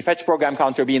PC, fetch program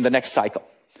counter, be in the next cycle?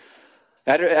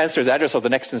 Answer is address of the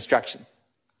next instruction.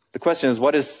 The question is,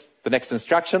 what is the next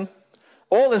instruction?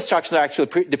 All instructions are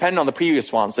actually dependent on the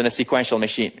previous ones in a sequential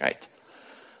machine, right?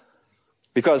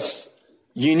 Because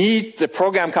you need the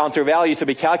program counter value to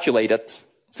be calculated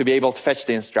to be able to fetch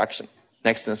the instruction,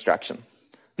 next instruction.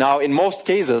 Now, in most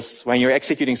cases, when you're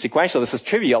executing sequential, this is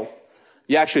trivial.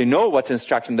 You actually know what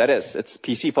instruction that is. It's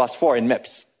PC plus 4 in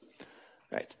MIPS,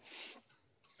 right?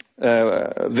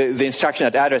 The instruction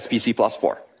at address PC plus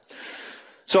 4.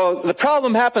 So the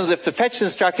problem happens if the fetch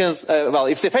instructions,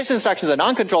 if the fetch instruction is a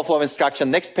non-control flow instruction,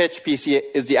 next fetch PC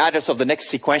is the address of the next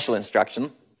sequential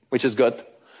instruction, which is good,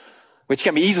 which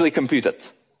can be easily computed.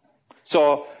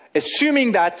 So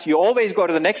assuming that you always go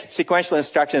to the next sequential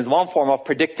instruction is one form of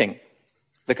predicting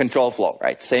the control flow,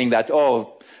 right? Saying that,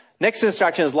 oh, next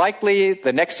instruction is likely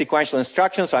the next sequential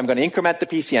instruction, so I'm going to increment the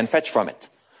PC and fetch from it.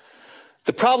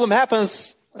 The problem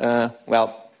happens,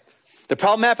 the The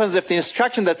problem happens if the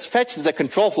instruction that's fetched is a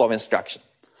control flow instruction.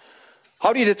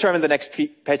 How do you determine the next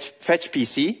fetch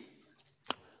PC?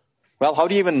 Well, how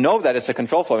do you even know that it's a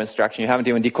control flow instruction? You haven't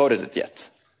even decoded it yet.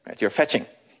 Right? You're fetching.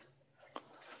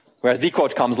 Whereas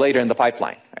decode comes later in the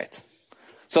pipeline. Right?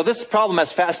 So this problem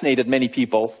has fascinated many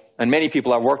people, and many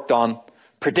people have worked on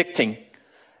predicting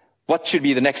what should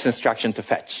be the next instruction to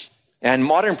fetch. And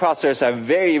modern processors have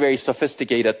very, very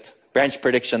sophisticated branch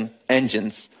prediction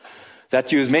engines that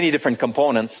use many different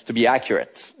components to be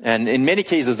accurate. And in many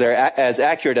cases, they're as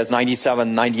accurate as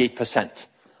 97, 98%.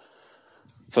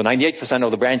 So 98%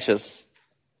 of the branches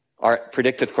are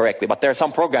predicted correctly. But there are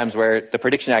some programs where the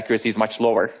prediction accuracy is much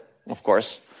lower, of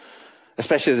course.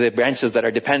 Especially the branches that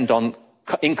are dependent on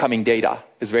incoming data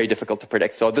is very difficult to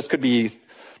predict. So this could be,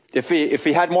 if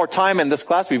we had more time in this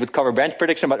class, we would cover branch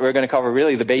prediction, but we're going to cover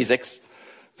really the basics.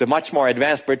 The much more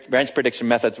advanced branch prediction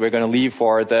methods we're going to leave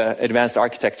for the advanced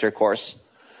architecture course.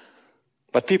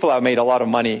 But people have made a lot of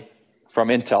money from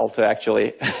Intel to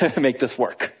actually make this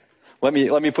work. Let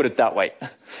me put it that way.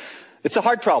 It's a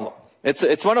hard problem.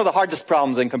 It's one of the hardest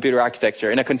problems in computer architecture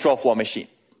in a control flow machine.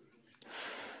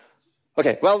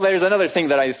 Okay, well, there's another thing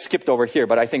that I skipped over here,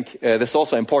 but I think this is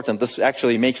also important. This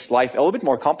actually makes life a little bit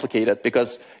more complicated,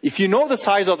 because if you know the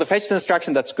size of the fetched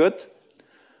instruction, that's good.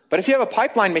 But if you have a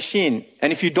pipeline machine,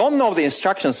 and if you don't know the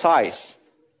instruction size,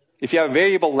 if you have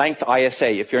variable length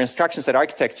ISA, if your instruction set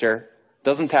architecture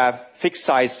doesn't have fixed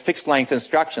size, fixed length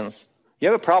instructions, you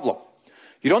have a problem.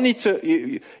 You don't need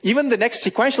to, even the next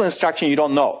sequential instruction you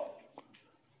don't know.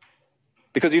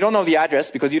 Because you don't know the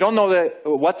address, because you don't know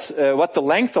what the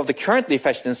length of the currently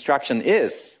fetched instruction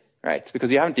is, right? Because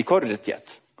you haven't decoded it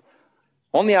yet.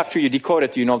 Only after you decode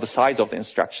it, you know the size of the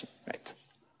instruction, right?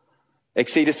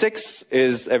 x86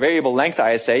 is a variable length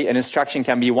ISA. An instruction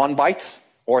can be 1 byte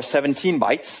or 17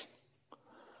 bytes,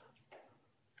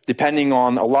 depending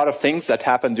on a lot of things that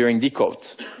happen during decode.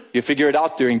 You figure it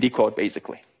out during decode,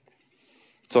 basically.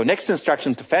 So next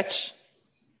instruction to fetch,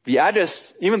 the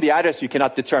address, even the address you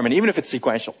cannot determine, even if it's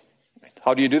sequential. Right?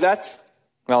 How do you do that?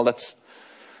 Well, that's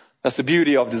the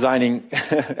beauty of designing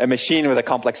a machine with a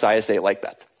complex ISA like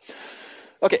that.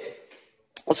 Okay,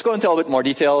 let's go into a little bit more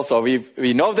detail. So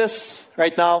we know this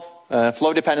right now.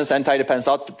 Flow dependence, anti-dependence,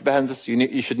 out-dependence.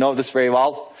 You should know this very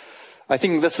well. I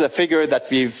think this is a figure that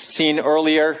we've seen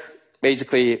earlier.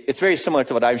 Basically, it's very similar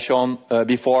to what I've shown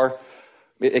before,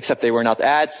 except they were not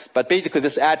adds. But basically,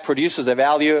 this add produces a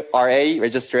value, RA,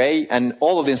 register A, and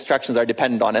all of the instructions are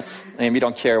dependent on it. And we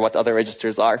don't care what other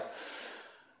registers are.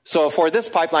 So for this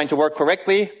pipeline to work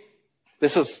correctly,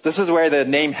 this is where the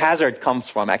name hazard comes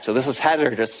from, actually. This is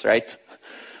hazardous, right?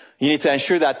 You need to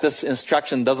ensure that this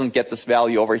instruction doesn't get this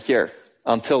value over here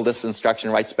until this instruction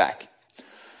writes back.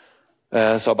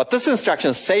 But this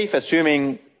instruction is safe,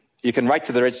 assuming you can write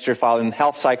to the register file in the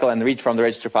health cycle and read from the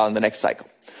register file in the next cycle.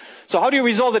 So how do you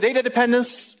resolve the data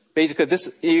dependence? Basically,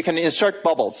 you can insert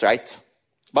bubbles, right?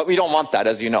 But we don't want that,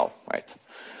 as you know, right?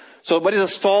 So what is a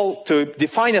stall? To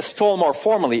define a stall more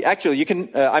formally, actually, you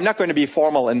can, I'm not going to be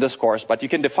formal in this course, but you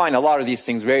can define a lot of these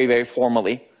things very, very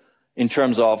formally in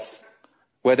terms of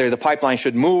whether the pipeline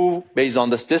should move based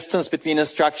on this distance between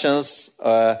instructions,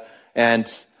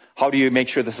 and how do you make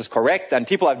sure this is correct? And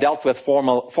people have dealt with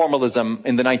formalism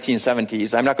in the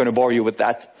 1970s. I'm not going to bore you with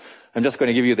that. I'm just going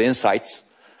to give you the insights.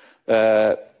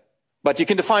 But you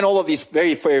can define all of these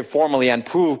very, very formally and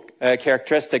prove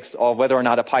characteristics of whether or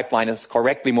not a pipeline is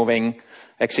correctly moving,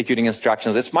 executing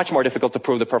instructions. It's much more difficult to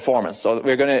prove the performance. So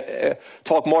we're going to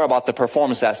talk more about the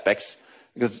performance aspects,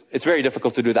 because it's very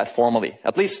difficult to do that formally,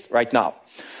 at least right now.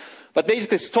 But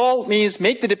basically, stall means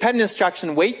make the dependent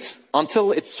instruction wait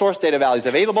until its source data value is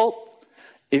available.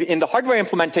 In the hardware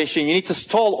implementation, you need to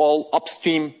stall all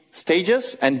upstream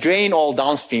stages and drain all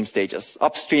downstream stages.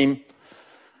 Upstream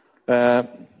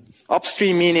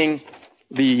meaning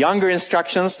the younger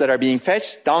instructions that are being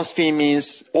fetched. Downstream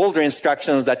means older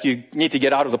instructions that you need to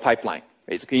get out of the pipeline.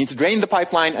 Basically, you need to drain the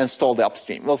pipeline and stall the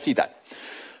upstream. We'll see that.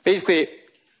 Basically,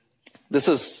 this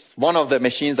is one of the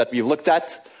machines that we've looked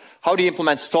at. How do you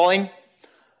implement stalling?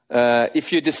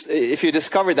 If you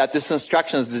discover that this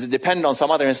instruction is dependent on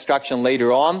some other instruction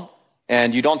later on,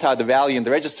 and you don't have the value in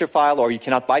the register file, or you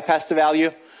cannot bypass the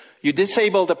value, you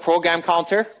disable the program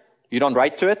counter. You don't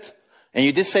write to it. And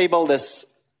you disable this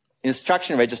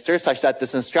instruction register such that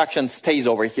this instruction stays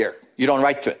over here. You don't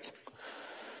write to it.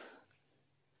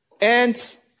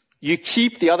 And you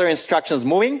keep the other instructions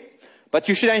moving, but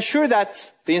you should ensure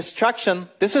that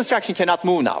this instruction cannot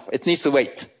move now. It needs to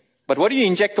wait. But what do you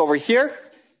inject over here?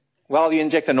 Well, you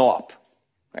inject a no-op.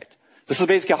 Right? This is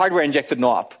basically a hardware-injected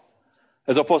no-op,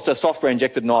 as opposed to a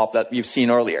software-injected no-op that we've seen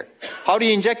earlier. How do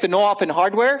you inject the no-op in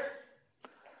hardware?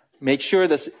 make sure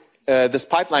this, this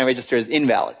pipeline register is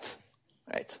invalid.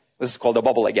 Right? This is called a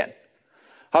bubble again.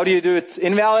 How do you do it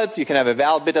invalid? You can have a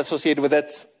valid bit associated with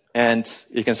it, and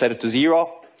you can set it to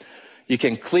 0. You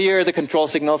can clear the control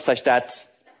signals such that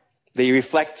they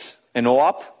reflect an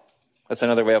OOP. That's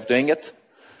another way of doing it.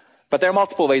 But there are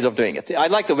multiple ways of doing it. I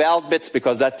like the valid bits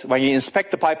because that when you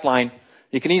inspect the pipeline,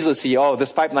 you can easily see, oh,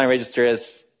 this pipeline register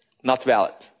is not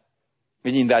valid,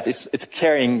 meaning that it's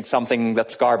carrying something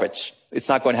that's garbage. It's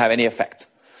not going to have any effect.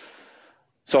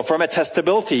 So from a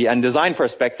testability and design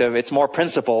perspective, it's more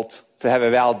principled to have a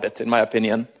valid bit, in my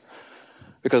opinion,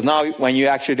 because now when you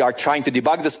actually are trying to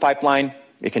debug this pipeline,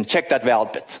 you can check that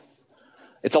valid bit.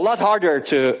 It's a lot harder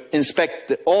to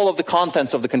inspect all of the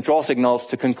contents of the control signals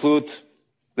to conclude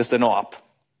this is an OOP.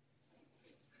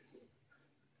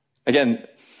 Again,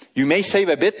 you may save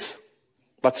a bit,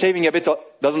 but saving a bit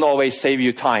doesn't always save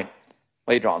you time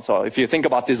later on. So if you think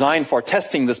about design for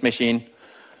testing this machine,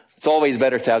 it's always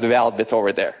better to have the valid bit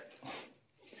over there.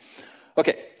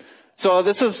 Okay, so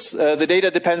this is the data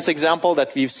dependence example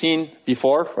that we've seen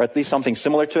before, or at least something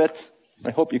similar to it.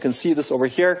 I hope you can see this over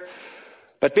here.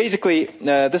 But basically,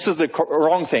 this is the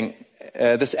wrong thing.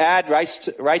 This add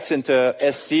writes into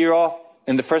S0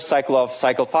 in the first cycle of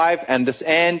cycle 5, and this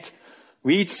AND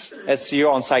reads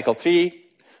S0 on cycle 3,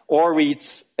 or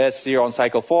reads S0 on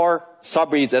cycle 4,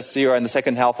 sub-reads S0 in the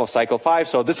second half of cycle 5.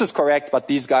 So this is correct, but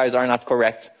these guys are not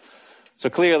correct. So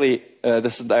clearly,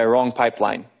 this is the wrong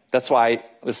pipeline. That's why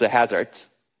this is a hazard.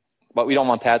 But we don't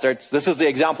want hazards. This is the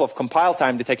example of compile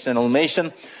time detection and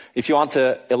elimination. If you want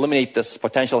to eliminate this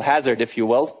potential hazard, if you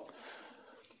will,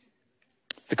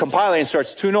 the compiler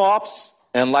inserts 2 no-ops,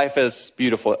 and life is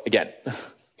beautiful again.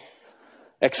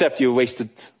 Except you wasted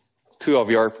 2 of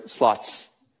your slots.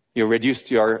 You reduced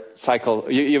your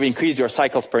cycle, you increased your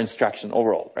cycles per instruction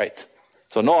overall, right?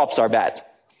 So no-ops are bad.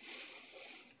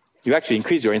 You actually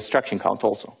increase your instruction count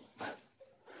also.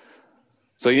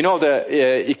 So you know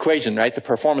the equation, right? The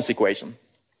performance equation.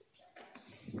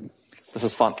 This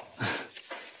is fun.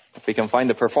 If we can find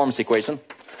the performance equation,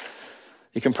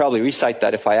 you can probably recite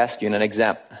that if I ask you in an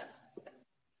exam.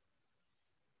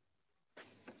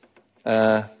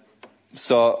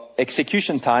 So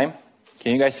execution time,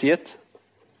 can you guys see it?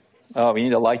 Oh, we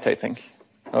need a light, I think.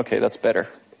 Okay, that's better.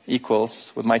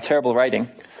 Equals, with my terrible writing,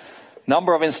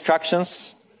 number of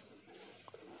instructions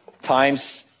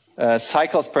times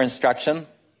cycles per instruction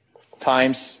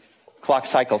times clock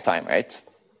cycle time, right?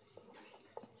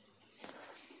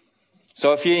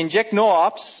 So if you inject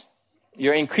no-ops,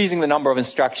 you're increasing the number of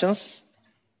instructions,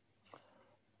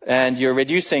 and you're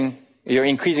increasing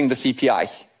the CPI.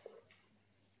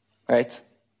 Right?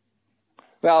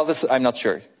 Well, I'm not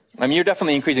sure. I mean, you're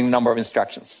definitely increasing the number of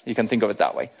instructions. You can think of it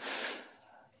that way.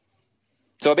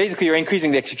 So basically, you're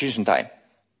increasing the execution time.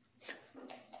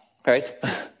 Right?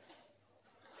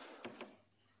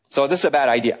 So this is a bad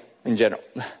idea in general.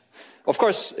 Of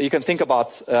course, you can think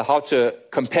about how to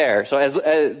compare. So as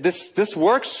this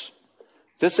works,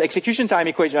 this execution time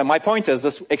equation, my point is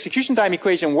this execution time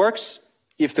equation works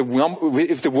if the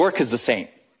work is the same.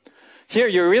 Here,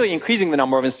 you're really increasing the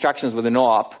number of instructions with a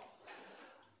no-op.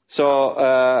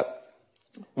 So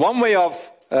one way of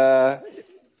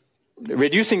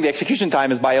reducing the execution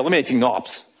time is by eliminating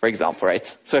no-ops, for example,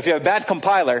 right? So if you have a bad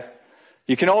compiler,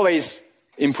 you can always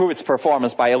improve its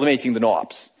performance by eliminating the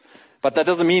no-ops. But that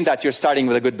doesn't mean that you're starting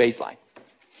with a good baseline.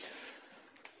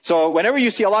 So whenever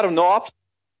you see a lot of no-ops,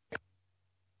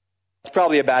 it's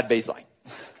probably a bad baseline.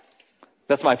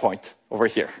 That's my point over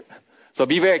here. So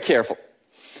be very careful.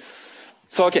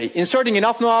 So, okay, inserting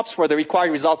enough no-ops for the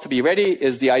required result to be ready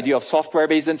is the idea of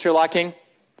software-based interlocking.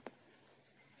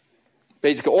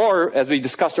 Basically, or, as we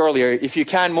discussed earlier, if you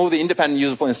can move the independent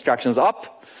useful instructions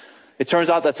up, it turns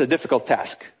out that's a difficult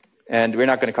task. And we're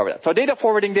not going to cover that. So data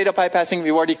forwarding, data bypassing,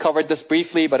 we've already covered this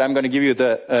briefly, but I'm going to give you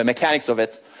the mechanics of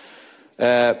it.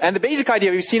 And the basic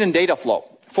idea we've seen in data flow.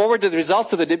 Forward the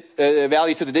result to the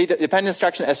value to the data dependent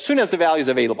instruction as soon as the value is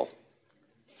available.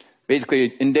 Basically,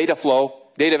 in data flow,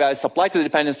 data value is supplied to the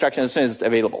dependent instruction as soon as it's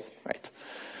available. Right?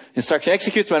 Instruction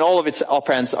executes when all of its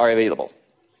operands are available.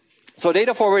 So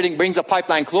data forwarding brings a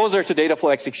pipeline closer to data flow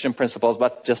execution principles,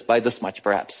 but just by this much,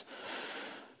 perhaps.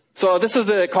 So this is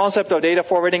the concept of data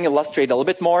forwarding, illustrate a little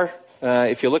bit more.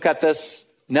 If you look at this,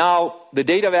 now the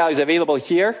data value is available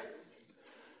here.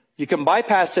 You can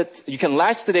bypass it, you can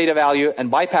latch the data value and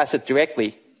bypass it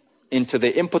directly into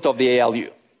the input of the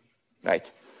ALU, right?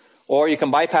 Or you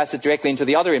can bypass it directly into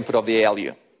the other input of the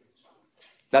ALU.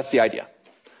 That's the idea.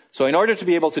 So in order to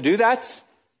be able to do that,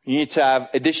 you need to have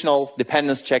additional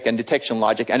dependence check and detection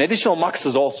logic and additional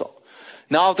muxes also.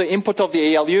 Now the input of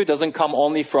the ALU doesn't come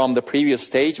only from the previous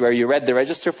stage where you read the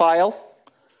register file.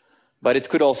 but it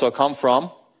could also come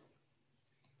from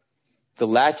the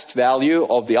latched value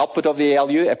of the output of the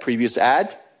ALU, a previous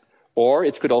add, or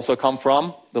it could also come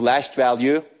from the latched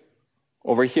value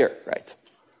over here, right?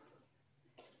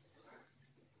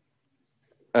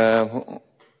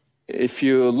 If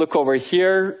you look over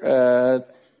here,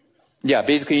 yeah,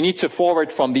 basically you need to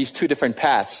forward from these two different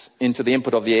paths into the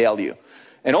input of the ALU.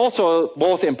 And also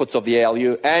both inputs of the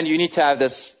ALU, and you need to have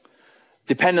this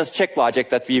dependence check logic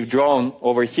that we've drawn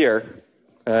over here,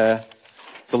 the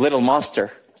little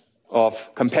monster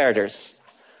of comparators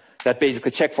that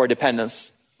basically check for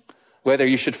dependence, whether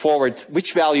you should forward,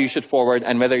 which value you should forward,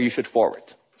 and whether you should forward.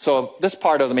 So this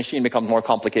part of the machine becomes more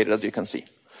complicated, as you can see.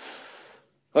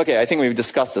 Okay, I think we've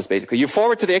discussed this basically. You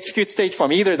forward to the execute stage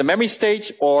from either the memory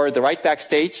stage or the write back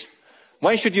stage.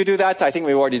 When should you do that? I think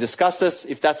we've already discussed this.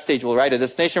 If that stage will write a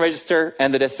destination register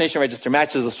and the destination register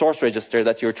matches the source register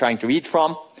that you're trying to read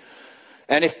from.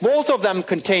 And if both of them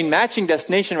contain matching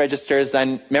destination registers,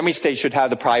 then memory stage should have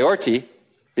the priority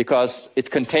because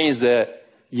it contains the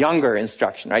younger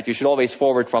instruction, right? You should always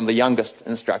forward from the youngest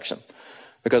instruction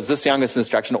because this youngest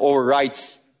instruction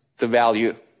overwrites the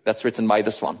value that's written by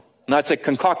this one. Now it's a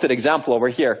concocted example over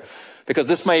here because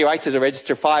this may write to the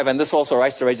register 5 and this also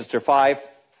writes to register 5.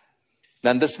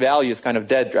 Then this value is kind of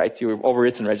dead, right? You've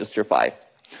overwritten register 5.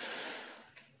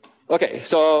 Okay,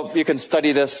 so you can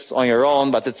study this on your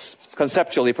own, but it's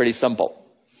conceptually pretty simple.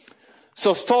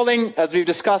 So stalling, as we've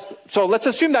discussed, so let's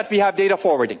assume that we have data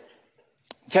forwarding.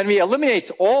 Can we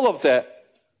eliminate all of the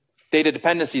data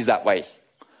dependencies that way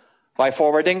by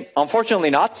forwarding? Unfortunately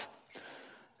not.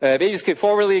 Basically,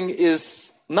 forwarding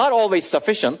is not always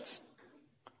sufficient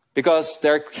because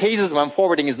there are cases when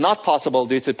forwarding is not possible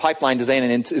due to pipeline design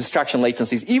and instruction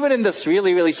latencies, even in this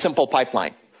really, really simple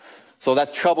pipeline. So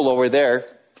that trouble over there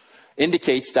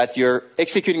indicates that you're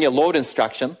executing a load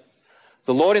instruction.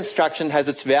 The load instruction has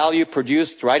its value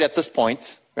produced right at this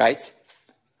point, right?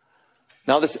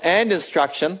 Now this AND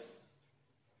instruction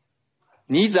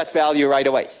needs that value right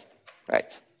away,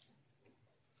 right?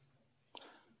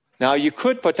 Now you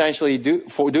could potentially do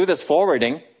this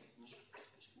forwarding,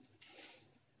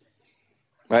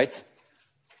 right?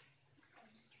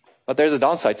 But there's a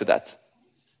downside to that.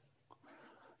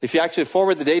 If you actually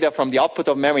forward the data from the output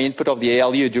of memory input of the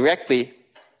ALU directly,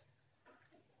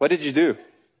 what did you do?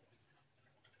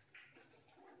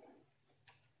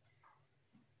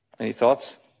 Any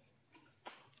thoughts?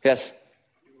 Yes?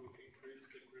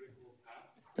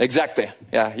 Exactly.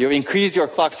 Yeah, you increase your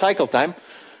clock cycle time.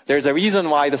 There's a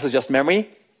reason why this is just memory.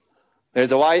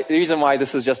 There's a reason why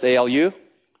this is just ALU.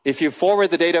 If you forward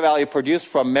the data value produced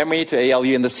from memory to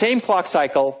ALU in the same clock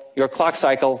cycle, your clock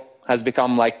cycle has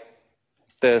become like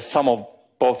the sum of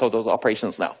both of those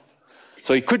operations now.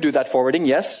 So you could do that forwarding,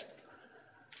 yes.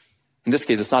 In this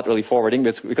case, it's not really forwarding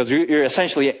because you're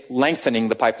essentially lengthening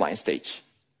the pipeline stage.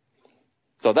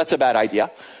 So that's a bad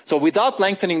idea. So without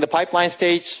lengthening the pipeline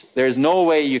stage, there's no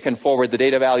way you can forward the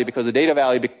data value because the data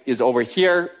value is over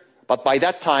here. But by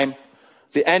that time,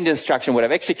 the end instruction would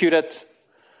have executed.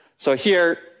 So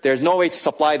here, there's no way to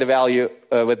supply the value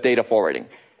with data forwarding.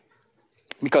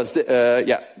 Because,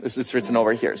 yeah, this is written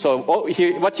over here. So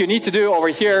here, what you need to do over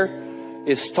here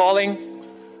is stalling.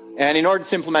 And in order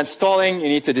to implement stalling, you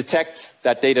need to detect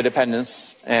that data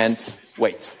dependence and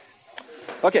wait.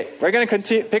 Okay, we're going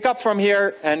to pick up from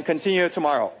here and continue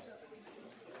tomorrow.